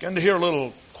 Began to hear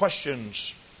little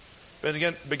questions,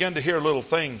 began to hear little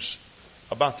things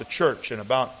about the church and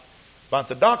about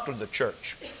the doctrine of the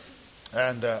church.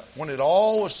 And when it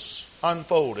all was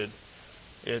unfolded,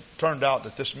 it turned out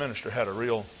that this minister had a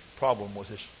real problem with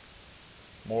his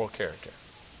moral character.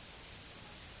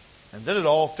 And then it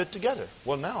all fit together.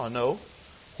 Well, now I know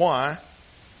why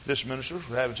this minister was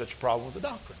having such a problem with the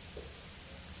doctrine.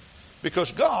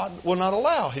 Because God will not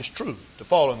allow His truth to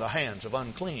fall in the hands of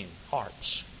unclean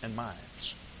hearts and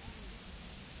minds.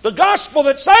 The gospel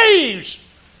that saves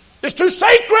is too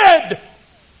sacred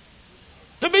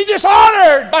to be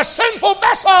dishonored by sinful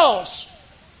vessels.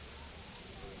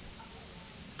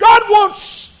 God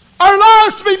wants our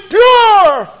lives to be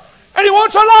pure, and He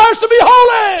wants our lives to be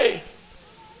holy.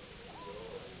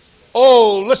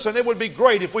 Oh, listen, it would be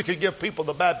great if we could give people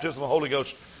the baptism of the Holy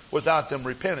Ghost without them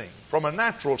repenting. From a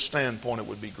natural standpoint, it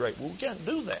would be great. Well, we can't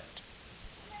do that.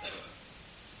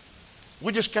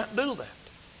 We just can't do that.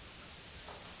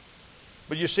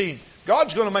 But you see,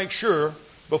 God's going to make sure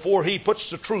before He puts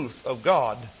the truth of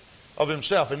God, of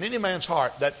Himself in any man's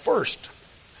heart, that first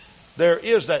there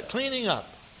is that cleaning up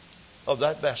of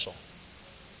that vessel.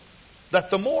 That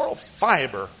the moral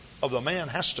fiber of the man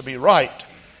has to be right.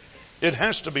 It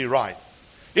has to be right.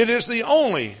 It is the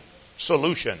only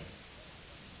solution.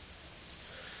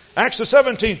 Acts the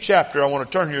 17th chapter I want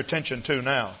to turn your attention to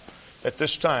now at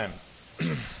this time.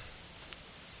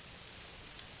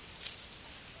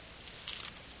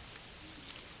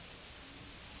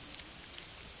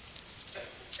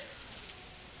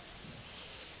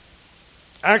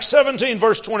 Acts 17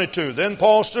 verse 22. Then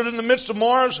Paul stood in the midst of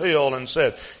Mars Hill and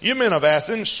said, "You men of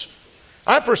Athens,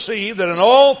 I perceive that in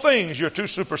all things you're too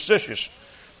superstitious.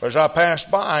 For as I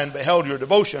passed by and beheld your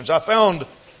devotions, I found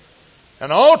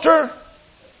an altar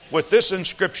with this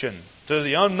inscription, to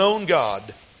the unknown God,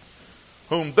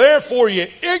 whom therefore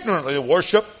ye ignorantly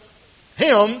worship,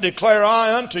 him declare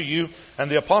I unto you." And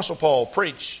the Apostle Paul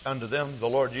preached unto them the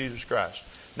Lord Jesus Christ.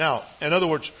 Now, in other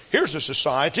words, here's a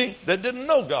society that didn't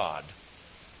know God.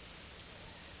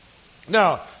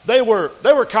 Now, they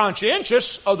were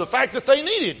conscientious of the fact that they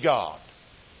needed God.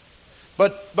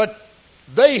 But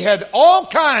they had all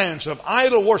kinds of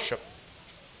idol worship.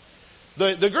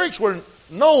 The Greeks were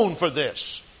known for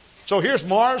this. So here's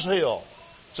Mars Hill.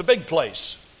 It's a big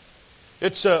place.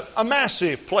 It's a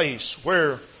massive place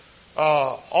where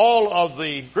all of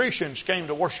the Grecians came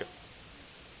to worship.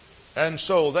 And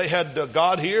so they had a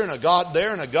God here and a God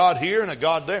there and a God here and a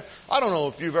God there. I don't know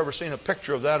if you've ever seen a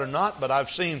picture of that or not, but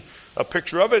I've seen a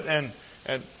picture of it, and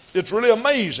it's really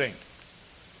amazing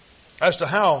as to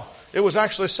how it was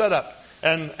actually set up.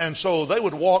 And so they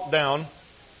would walk down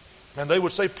and they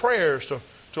would say prayers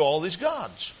to all these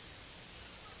gods.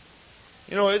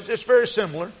 You know, it's very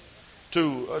similar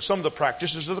to some of the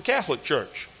practices of the Catholic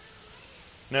Church.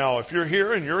 Now, if you're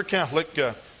here and you're a Catholic,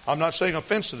 I'm not saying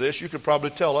offense to this. You could probably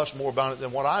tell us more about it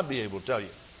than what I'd be able to tell you.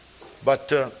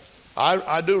 But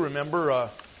I do remember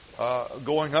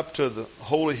going up to the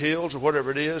Holy Hills or whatever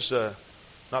it is,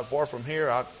 not far from here,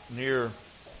 out near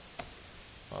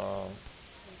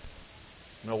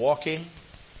Milwaukee.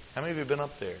 How many of you have been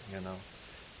up there? You know,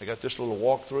 they got this little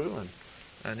walk through,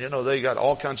 and you know they got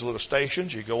all kinds of little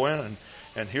stations. You go in,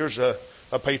 and here's a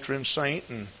patron saint,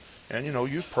 and you know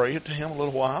you pray to him a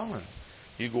little while, and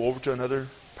you go over to another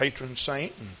patron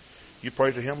saint, and you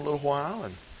pray to him a little while,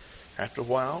 and after a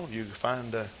while you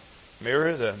find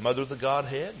Mary, the mother of the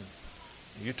Godhead,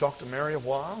 and you talk to Mary a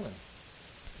while,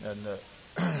 and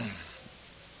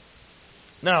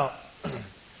now.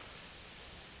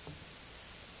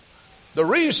 The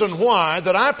reason why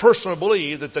that I personally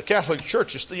believe that the Catholic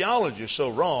Church's theology is so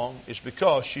wrong is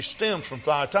because she stems from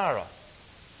Thyatira.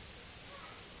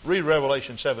 Read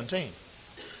Revelation 17.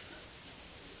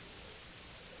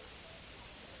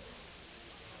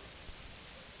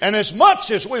 And as much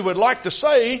as we would like to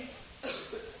say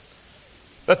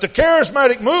that the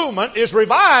charismatic movement is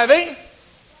reviving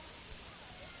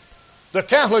the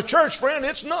Catholic Church, friend,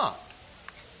 it's not.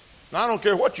 Now, I don't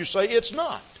care what you say, it's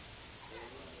not.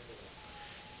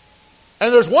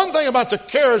 And there's one thing about the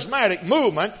charismatic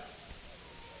movement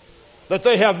that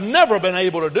they have never been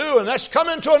able to do, and that's come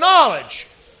into a knowledge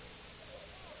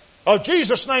of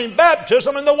Jesus' name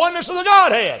baptism and the oneness of the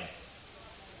Godhead.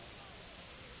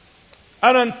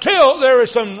 And until there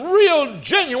is some real,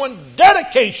 genuine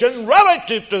dedication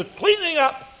relative to cleaning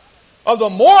up of the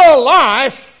moral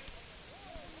life,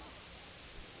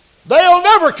 they'll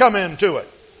never come into it.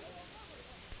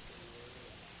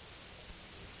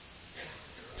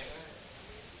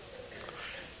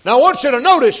 Now, I want you to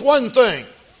notice one thing.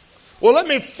 Well, let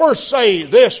me first say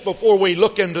this before we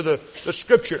look into the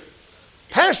Scripture.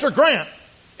 Pastor Grant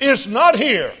is not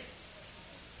here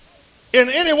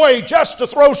in any way just to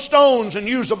throw stones and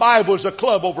use the Bible as a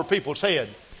club over people's head.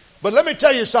 But let me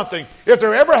tell you something. If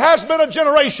there ever has been a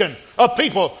generation of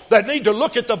people that need to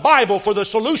look at the Bible for the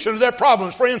solution to their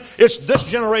problems, friend, it's this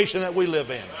generation that we live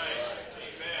in.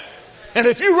 And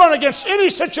if you run against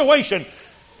any situation,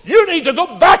 you need to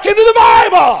go back into the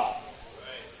Bible.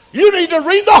 You need to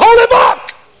read the Holy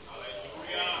Book.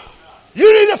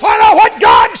 You need to find out what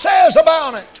God says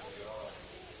about it.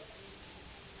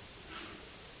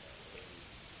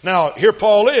 Now, here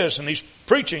Paul is, and he's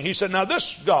preaching. He said, now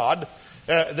this God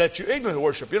that you ignorantly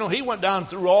worship, you know, he went down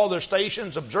through all their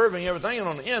stations, observing everything, and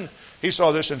on the end, he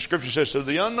saw this in Scripture. It says, to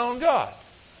the unknown God.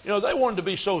 You know, they wanted to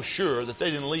be so sure that they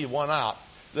didn't leave one out,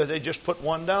 that they just put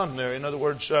one down there. In other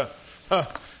words,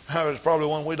 there's probably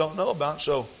one we don't know about.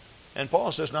 So, and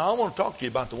Paul says, now I want to talk to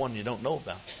you about the one you don't know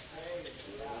about.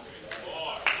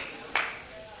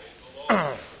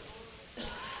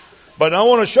 But I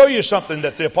want to show you something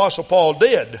that the Apostle Paul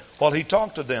did while he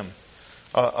talked to them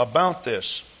about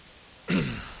this.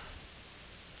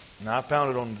 Now I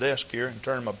found it on the desk here and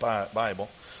turned my Bible.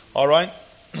 All right?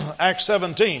 Acts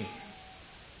 17.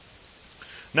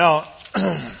 Now,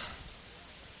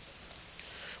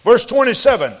 verse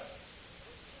 27.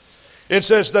 It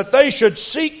says that they should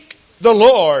seek the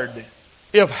Lord,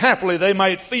 if haply they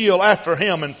might feel after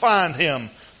Him and find Him,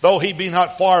 though He be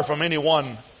not far from any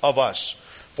one of us.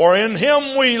 For in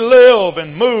Him we live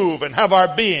and move and have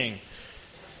our being,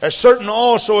 as certain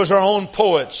also as our own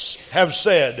poets have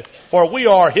said, for we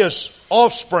are His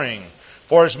offspring.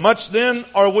 For as much then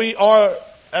as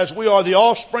we are the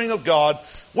offspring of God,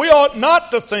 we ought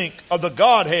not to think of the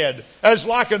Godhead as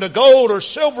like unto gold or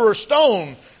silver or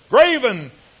stone,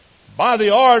 graven by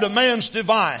the art of man's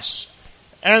device.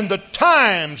 And the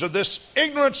times of this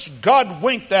ignorance God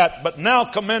winked at, but now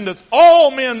commendeth all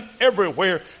men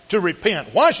everywhere to repent.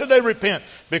 Why should they repent?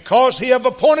 Because He hath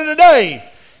appointed a day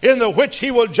in the which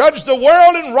He will judge the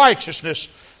world in righteousness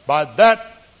by that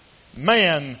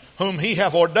man whom He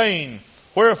hath ordained.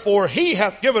 Wherefore He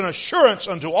hath given assurance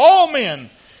unto all men,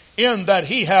 in that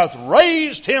He hath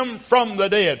raised Him from the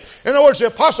dead. In other words, the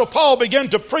Apostle Paul began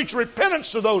to preach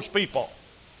repentance to those people.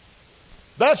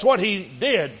 That's what he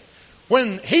did.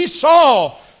 When he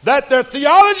saw that their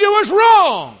theology was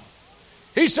wrong,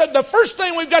 he said the first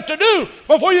thing we've got to do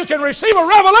before you can receive a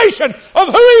revelation of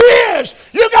who He is,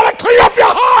 you've got to clean up your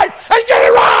heart and get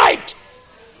it right.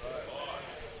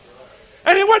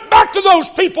 And he went back to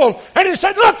those people and he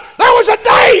said, look, there was a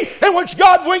day in which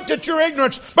God winked at your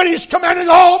ignorance, but He's commanding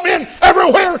all men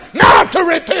everywhere now to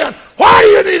repent. Why do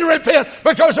you need to repent?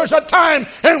 Because there's a time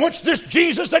in which this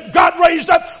Jesus that God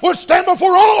raised up will stand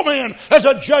before all men as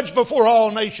a judge before all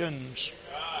nations.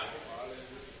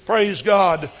 Praise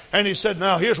God. And he said,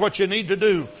 now here's what you need to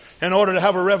do. In order to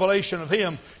have a revelation of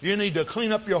Him, you need to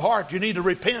clean up your heart. You need to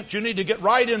repent. You need to get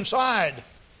right inside.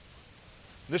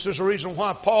 This is the reason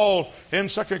why Paul in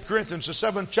 2 Corinthians, the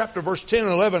 7th chapter, verse 10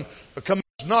 and 11, commands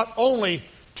not only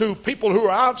to people who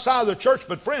are outside the church,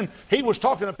 but friend, he was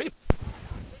talking to people,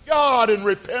 God, in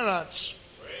repentance.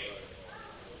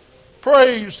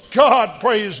 Praise God,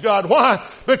 praise God. Why?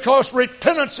 Because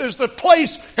repentance is the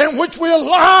place in which we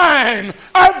align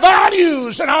our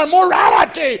values and our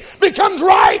morality becomes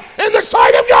right in the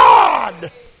sight of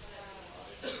God.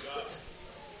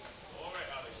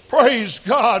 Praise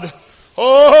God.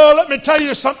 Oh, let me tell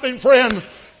you something, friend.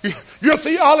 Your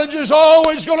theology is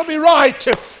always going to be right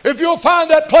if you'll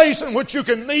find that place in which you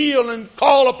can kneel and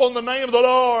call upon the name of the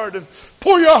Lord and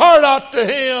pour your heart out to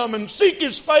Him and seek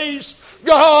His face.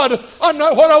 God, I'm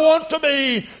not what I want to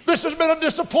be. This has been a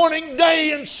disappointing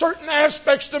day in certain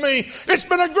aspects to me. It's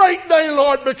been a great day,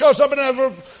 Lord, because I've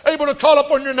been able to call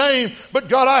upon your name. But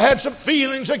God, I had some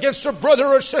feelings against a brother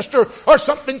or sister, or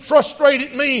something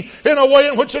frustrated me in a way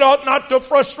in which it ought not to have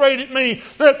frustrated me.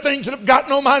 There are things that have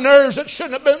gotten on my nerves that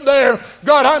shouldn't have been there.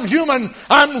 God, I'm human.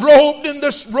 I'm robed in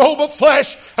this robe of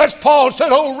flesh. As Paul said,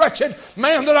 oh wretched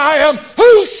man that I am,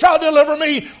 who shall deliver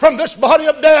me from this body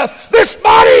of death? This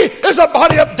body is a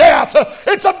body of death.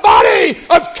 It's a body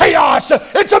of chaos.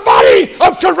 It's a body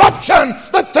of corruption.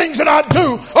 The things that I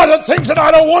do are the things that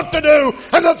I don't want to do,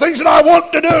 and the things that I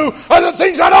want to do are the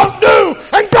things I don't do.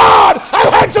 And God,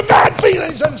 I've had some bad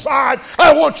feelings inside.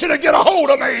 I want you to get a hold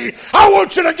of me. I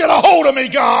want you to get a hold of me,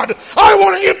 God. I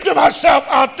want to empty myself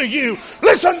out to you.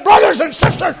 Listen, brothers and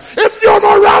sisters, if your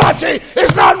morality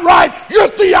is not right, your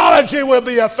theology will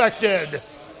be affected.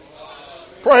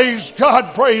 Praise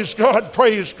God, praise God,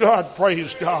 praise God,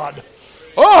 praise God.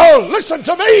 Oh, listen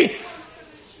to me.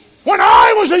 When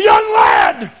I was a young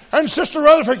lad, and Sister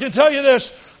Rutherford can tell you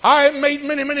this, I made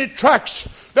many tracks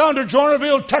down to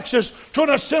Joinerville, Texas, to an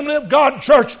Assembly of God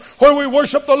church where we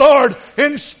worship the Lord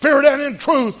in spirit and in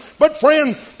truth. But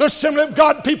friend, the Assembly of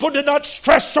God people did not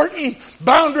stress certain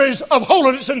boundaries of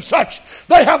holiness and such.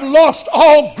 They have lost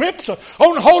all grips on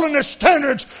holiness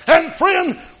standards. And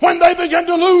friend, when they begin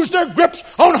to lose their grips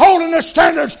on holiness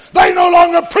standards, they no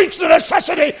longer preach the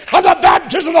necessity of the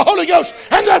baptism of the Holy Ghost.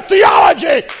 And their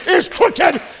theology is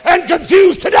crooked and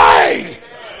confused today.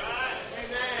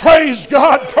 Praise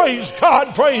God, praise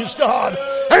God, praise God.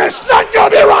 And it's not going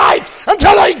to be right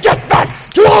until they get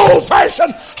back to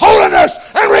old-fashioned holiness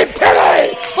and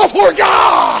repenting before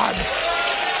God.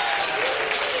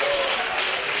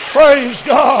 Praise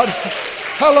God.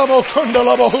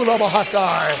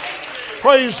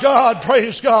 Praise God,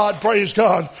 praise God, praise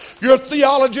God. Your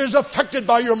theology is affected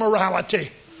by your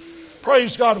morality.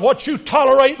 Praise God. What you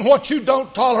tolerate and what you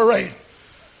don't tolerate.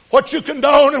 What you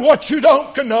condone and what you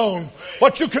don't condone.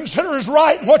 What you consider is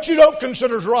right and what you don't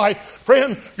consider is right.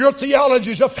 Friend, your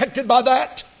theology is affected by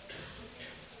that.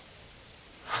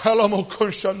 I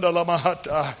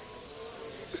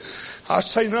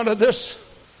say none of this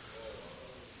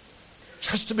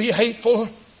just to be hateful.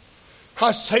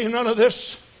 I say none of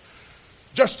this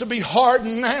just to be hard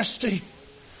and nasty,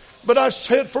 but I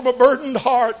say it from a burdened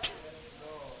heart.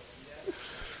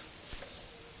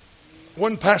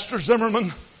 When Pastor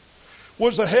Zimmerman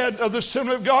was the head of the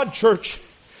Assembly of God Church,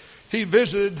 he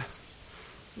visited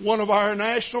one of our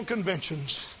national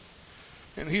conventions.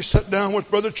 And he sat down with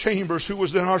Brother Chambers, who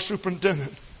was then our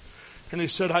superintendent. And he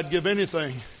said, I'd give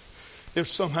anything if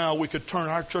somehow we could turn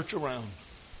our church around.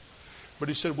 But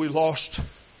he said, we lost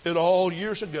it all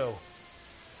years ago.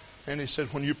 And he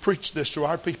said, when you preach this to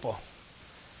our people,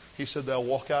 he said, they'll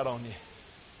walk out on you.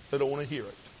 They don't want to hear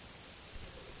it.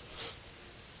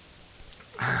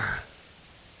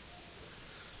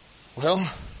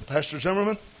 Well, Pastor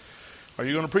Zimmerman, are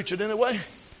you going to preach it anyway?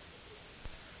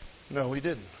 No, he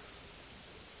didn't.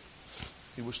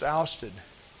 He was ousted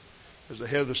as the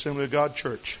head of the Assembly of God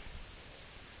Church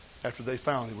after they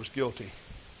found he was guilty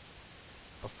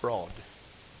of fraud,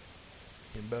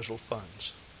 embezzled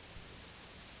funds.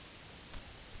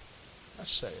 That's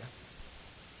sad.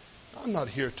 I'm not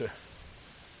here to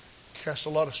cast a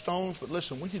lot of stones, but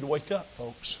listen, we need to wake up,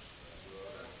 folks.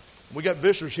 We got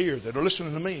visitors here that are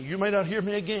listening to me. You may not hear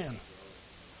me again,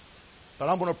 but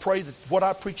I'm going to pray that what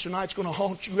I preach tonight is going to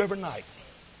haunt you every night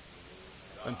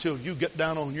until you get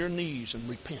down on your knees and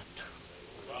repent.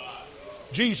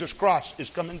 Jesus Christ is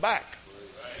coming back.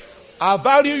 I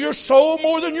value your soul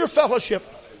more than your fellowship.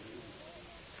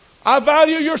 I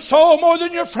value your soul more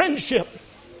than your friendship.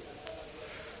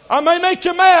 I may make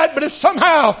you mad, but if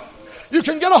somehow you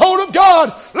can get a hold of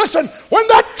God, listen, when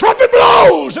that trumpet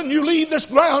blows and you leave this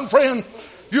ground, friend,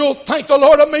 you'll thank the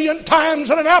Lord a million times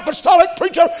that an apostolic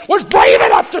preacher was brave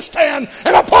enough to stand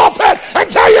in a pulpit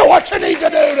and tell you what you need to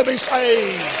do to be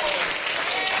saved.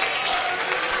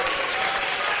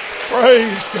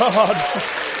 Praise God.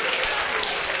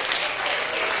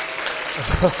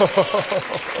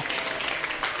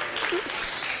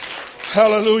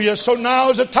 Hallelujah. So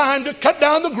now is the time to cut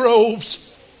down the groves.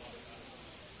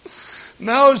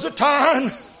 Now is the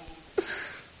time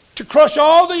to crush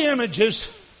all the images.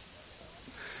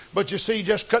 But you see,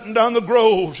 just cutting down the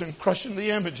groves and crushing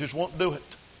the images won't do it.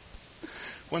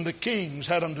 When the kings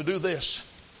had them to do this,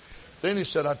 then he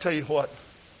said, I tell you what,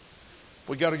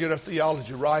 we got to get our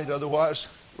theology right, otherwise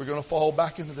we're going to fall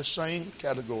back into the same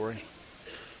category.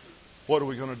 What are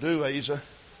we going to do, Asa?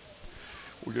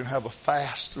 We're going to have a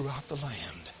fast throughout the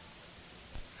land.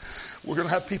 We're going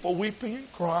to have people weeping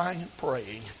and crying and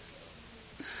praying.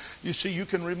 You see, you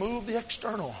can remove the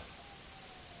external.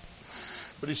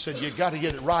 But he said, you got to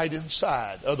get it right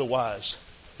inside. Otherwise,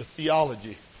 the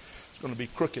theology is going to be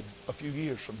crooked a few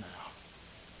years from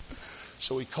now.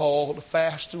 So he called a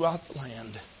fast throughout the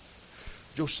land.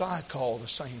 Josiah called the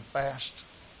same fast.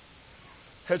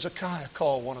 Hezekiah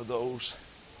called one of those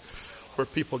where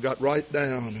people got right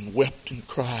down and wept and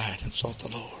cried and sought the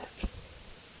Lord.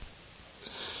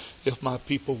 If my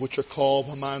people which are called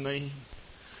by my name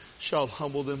shall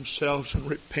humble themselves and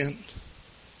repent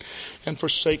and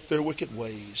forsake their wicked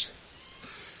ways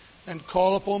and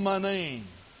call upon my name,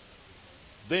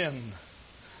 then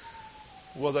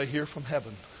will they hear from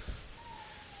heaven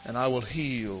and I will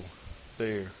heal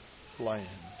their land.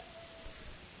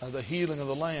 Now the healing of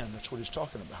the land, that's what he's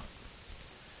talking about.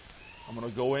 I'm going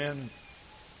to go in,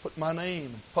 put my name,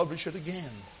 and publish it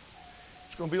again.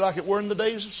 It's going to be like it were in the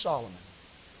days of Solomon.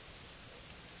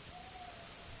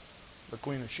 The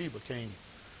Queen of Sheba came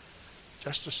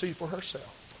just to see for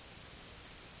herself.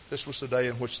 This was the day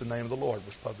in which the name of the Lord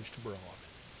was published abroad.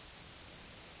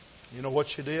 You know what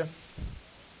she did?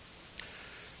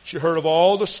 She heard of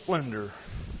all the splendor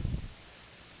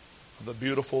of the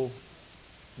beautiful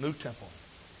new temple.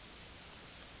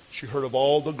 She heard of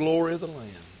all the glory of the land.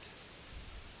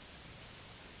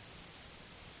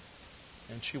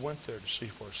 And she went there to see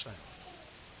for herself.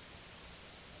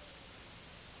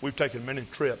 We've taken many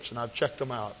trips, and I've checked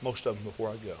them out, most of them before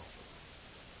I go.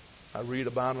 I read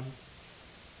about them.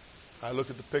 I look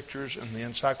at the pictures in the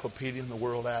encyclopedia and the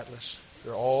World Atlas.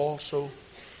 They're all so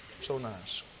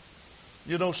nice.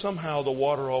 You know, somehow the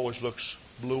water always looks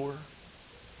bluer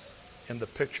in the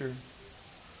picture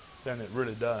than it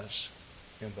really does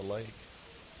in the lake.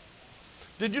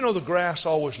 Did you know the grass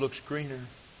always looks greener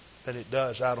than it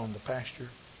does out on the pasture?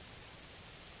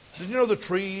 Did you know the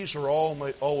trees are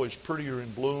always prettier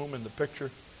in bloom in the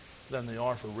picture than they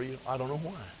are for real? I don't know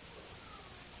why.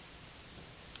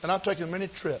 And I've taken many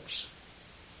trips,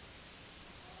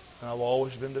 and I've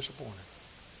always been disappointed.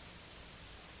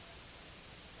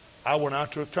 I went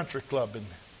out to a country club in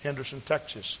Henderson,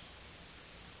 Texas.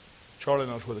 Charlie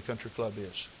knows where the country club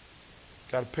is.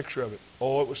 Got a picture of it.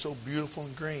 Oh, it was so beautiful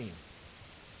and green.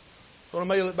 I'm going to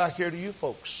mail it back here to you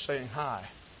folks saying hi.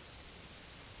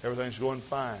 Everything's going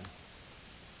fine.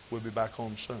 We'll be back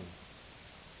home soon.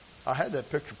 I had that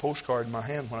picture postcard in my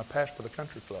hand when I passed by the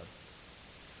country club.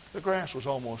 The grass was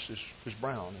almost as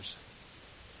brown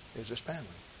as this family.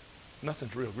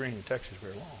 Nothing's real green in Texas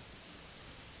very long.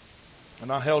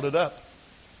 And I held it up,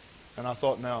 and I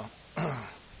thought, now,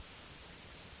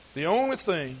 the only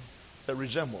thing that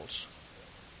resembles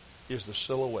is the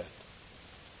silhouette.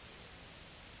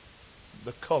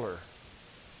 The color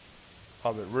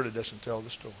of it really doesn't tell the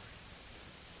story.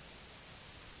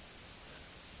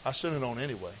 I sent it on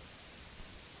anyway.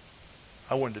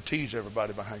 I wanted to tease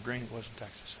everybody about how green it was in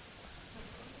Texas.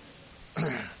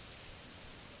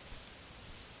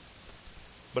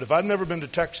 But if I'd never been to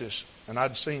Texas and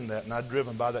I'd seen that and I'd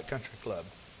driven by that country club,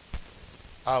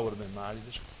 I would have been mighty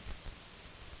disappointed.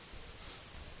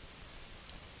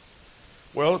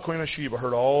 Well, the Queen of Sheba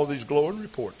heard all these glowing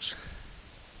reports.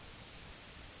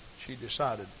 She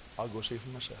decided, I'll go see for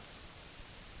myself.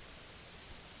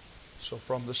 So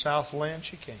from the southland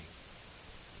she came.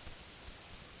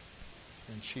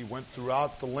 And she went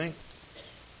throughout the length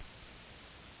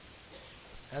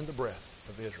and the breadth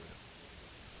of Israel.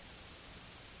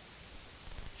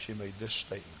 She made this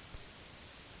statement: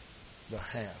 the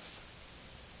half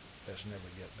has never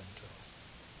yet been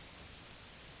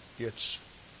told. It's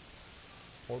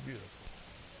more beautiful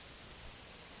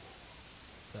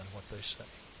than what they say.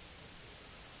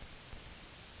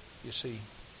 You see,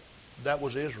 that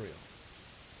was Israel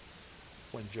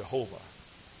when Jehovah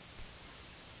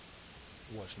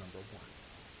was number one.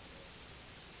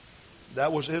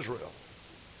 That was Israel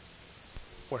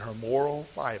when her moral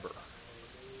fiber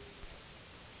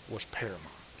was paramount.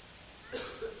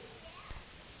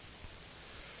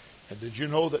 And did you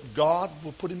know that God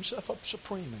will put himself up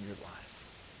supreme in your life?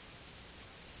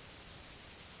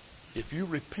 If you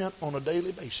repent on a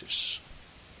daily basis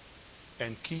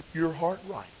and keep your heart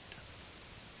right,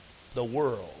 the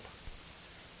world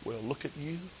will look at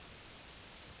you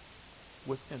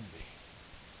with envy.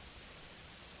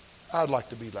 I'd like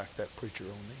to be like that preacher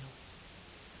O'Neill.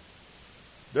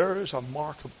 There is a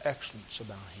mark of excellence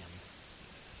about him.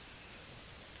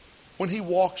 When he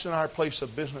walks in our place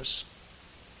of business,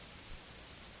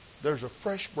 there's a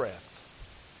fresh breath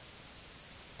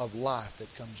of life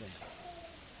that comes in.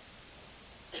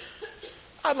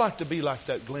 I'd like to be like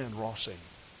that Glenn Rossing.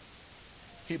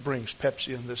 He brings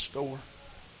Pepsi in this store.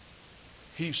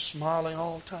 He's smiling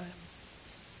all the time.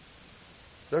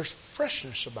 There's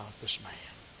freshness about this man.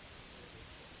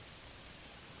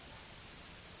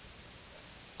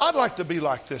 I'd like to be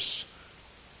like this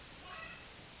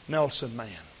Nelson man.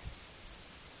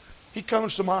 He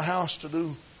comes to my house to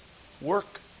do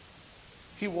work.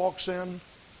 He walks in.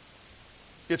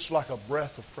 It's like a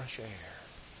breath of fresh air.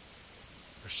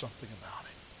 There's something about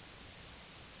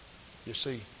it. You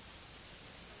see,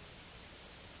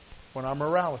 when our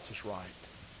morality is right,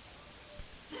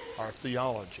 our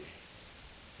theology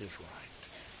is right.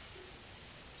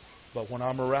 But when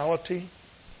our morality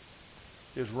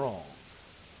is wrong,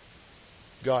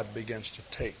 God begins to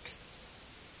take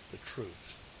the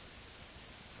truth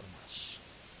from us.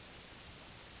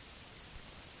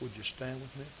 Would you stand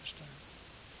with me at this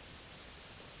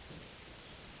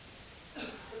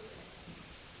time?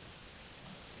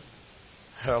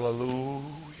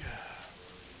 Hallelujah.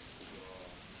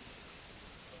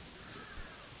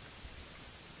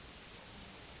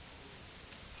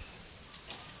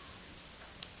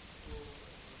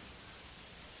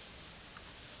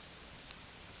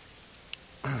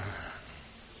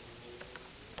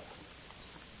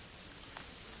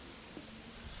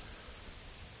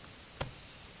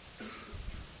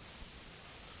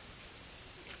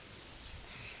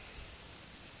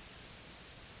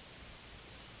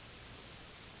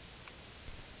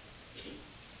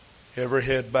 Every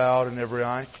head bowed and every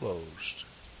eye closed.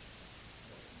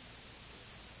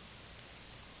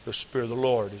 The Spirit of the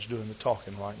Lord is doing the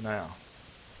talking right now.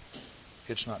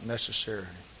 It's not necessary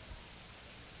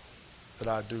that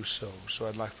I do so. So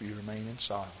I'd like for you to remain in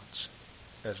silence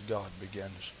as God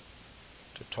begins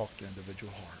to talk to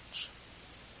individual hearts.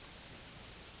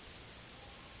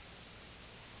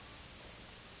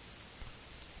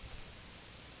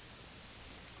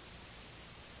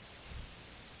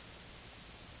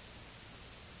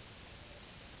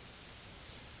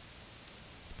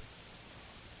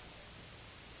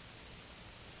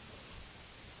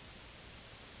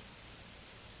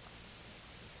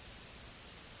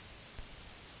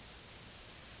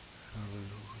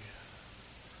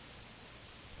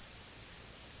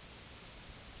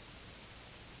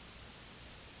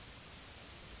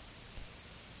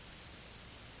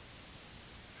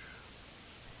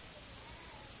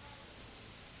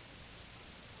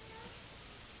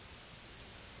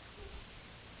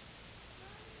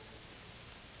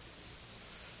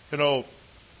 You know,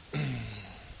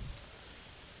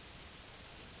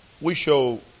 we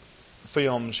show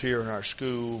films here in our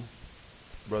school.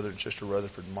 Brother and Sister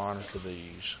Rutherford monitor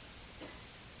these.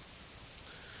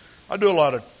 I do a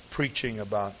lot of preaching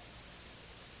about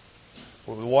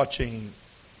watching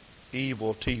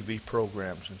evil TV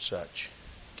programs and such.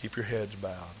 Keep your heads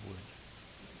bowed, would you?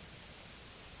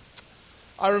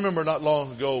 I remember not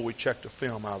long ago we checked a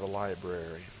film out of the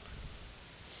library.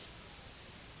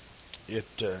 It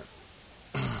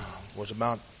was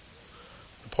about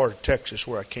the part of Texas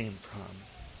where I came from,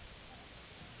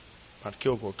 about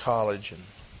Kilgore College and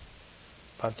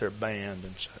about their band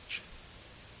and such.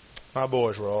 My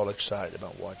boys were all excited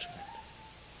about watching it.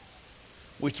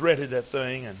 We threaded that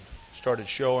thing and started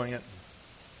showing it.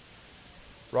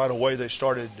 Right away they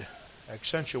started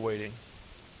accentuating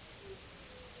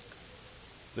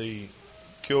the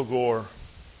Kilgore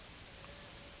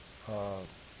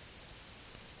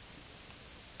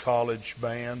college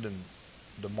band and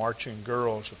the marching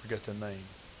girls, I forget their name.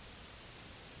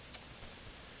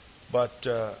 But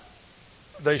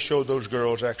they showed those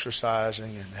girls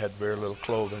exercising and had very little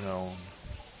clothing on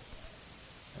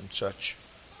and such.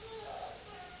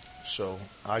 So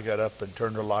I got up and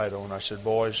turned the light on. I said,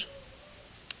 boys,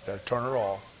 got to turn her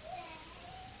off.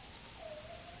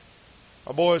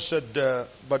 My boys said,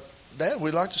 but Dad,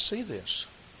 we'd like to see this.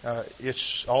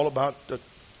 It's all about the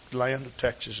land of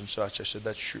Texas and such. I said,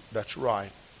 that's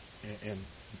right in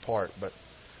part, but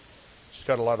it's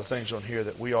got a lot of things on here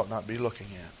that we ought not be looking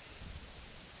at.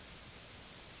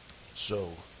 So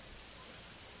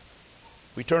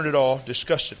we turned it off,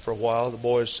 discussed it for a while. The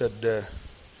boys said,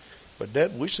 but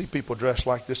Dad, we see people dressed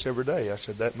like this every day. I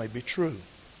said, that may be true.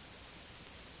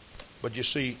 But you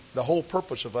see, the whole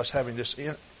purpose of us having this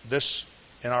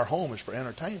in our home is for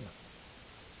entertainment.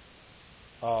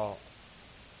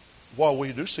 While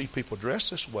we do see people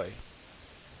dressed this way,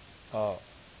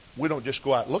 we don't just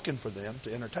go out looking for them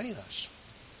to entertain us.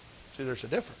 See, there's a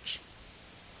difference.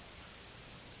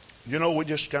 You know, we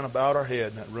just kind of bowed our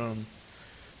head in that room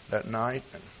that night,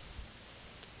 and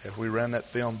as we ran that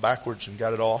film backwards and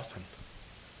got it off and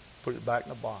put it back in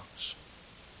the box.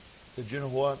 Did you know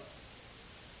what?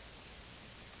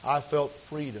 I felt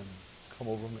freedom come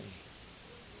over me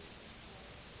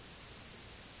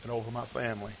and over my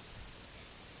family.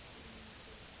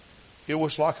 It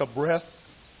was like a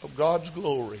breath of God's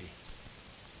glory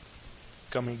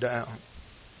coming down.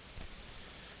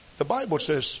 The Bible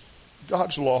says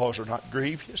God's laws are not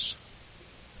grievous.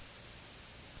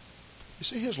 You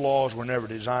see, His laws were never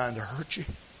designed to hurt you.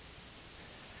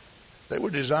 They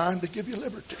were designed to give you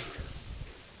liberty.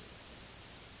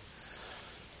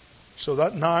 So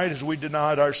that night, as we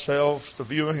denied ourselves the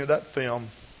viewing of that film,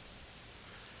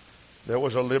 there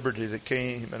was a liberty that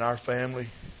came in our family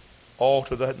all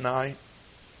to that night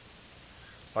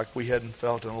like we hadn't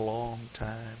felt in a long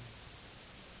time.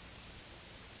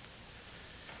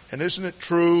 And isn't it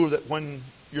true that when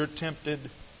you're tempted,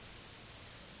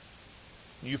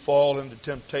 you fall into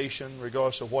temptation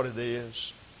regardless of what it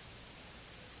is,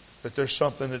 that there's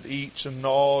something that eats and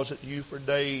gnaws at you for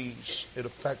days? It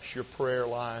affects your prayer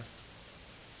life.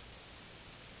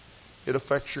 It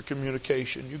affects your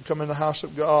communication. You come in the house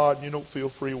of God and you don't feel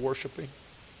free worshiping.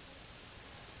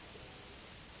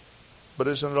 But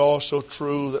isn't it also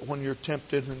true that when you're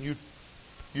tempted and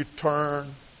you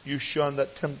turn, you shun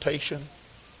that temptation,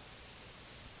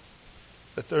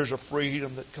 that there's a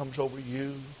freedom that comes over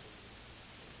you?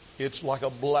 It's like a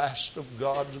blast of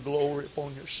God's glory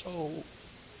upon your soul.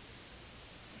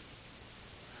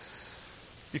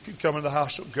 You can come in the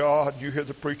house of God, you hear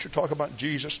the preacher talk about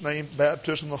Jesus' name,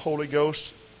 baptism of the Holy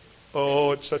Ghost.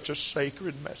 Oh, it's such a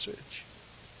sacred message.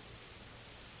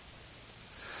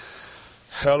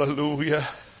 Hallelujah.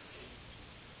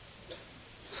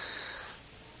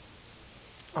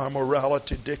 Our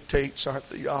morality dictates our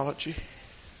theology.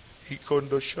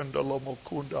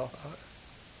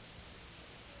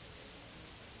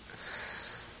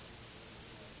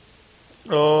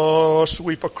 Oh,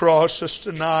 sweep across us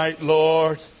tonight,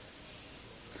 Lord.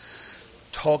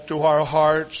 Talk to our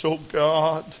hearts, oh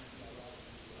God.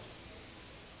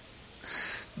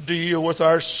 Deal with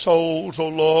our souls, oh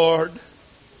Lord.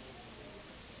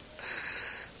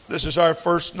 This is our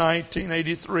first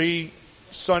 1983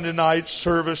 Sunday night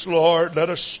service, Lord. Let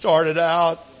us start it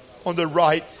out on the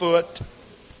right foot.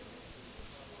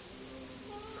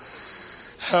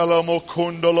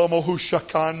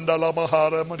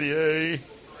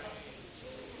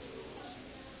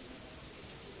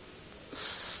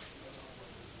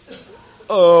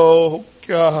 Oh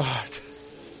God.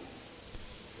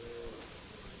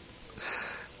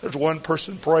 There's one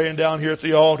person praying down here at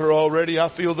the altar already. I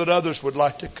feel that others would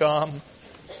like to come.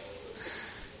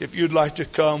 If you'd like to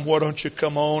come, why don't you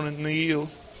come on and kneel?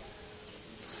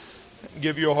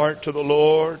 Give your heart to the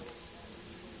Lord.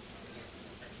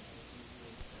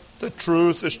 The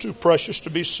truth is too precious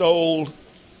to be sold.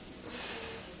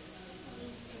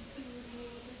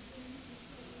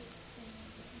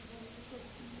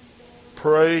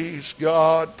 Praise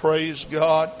God, praise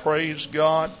God, praise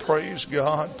God, praise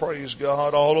God, praise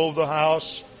God. All over the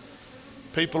house,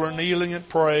 people are kneeling and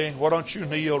praying. Why don't you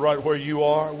kneel right where you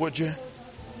are, would you?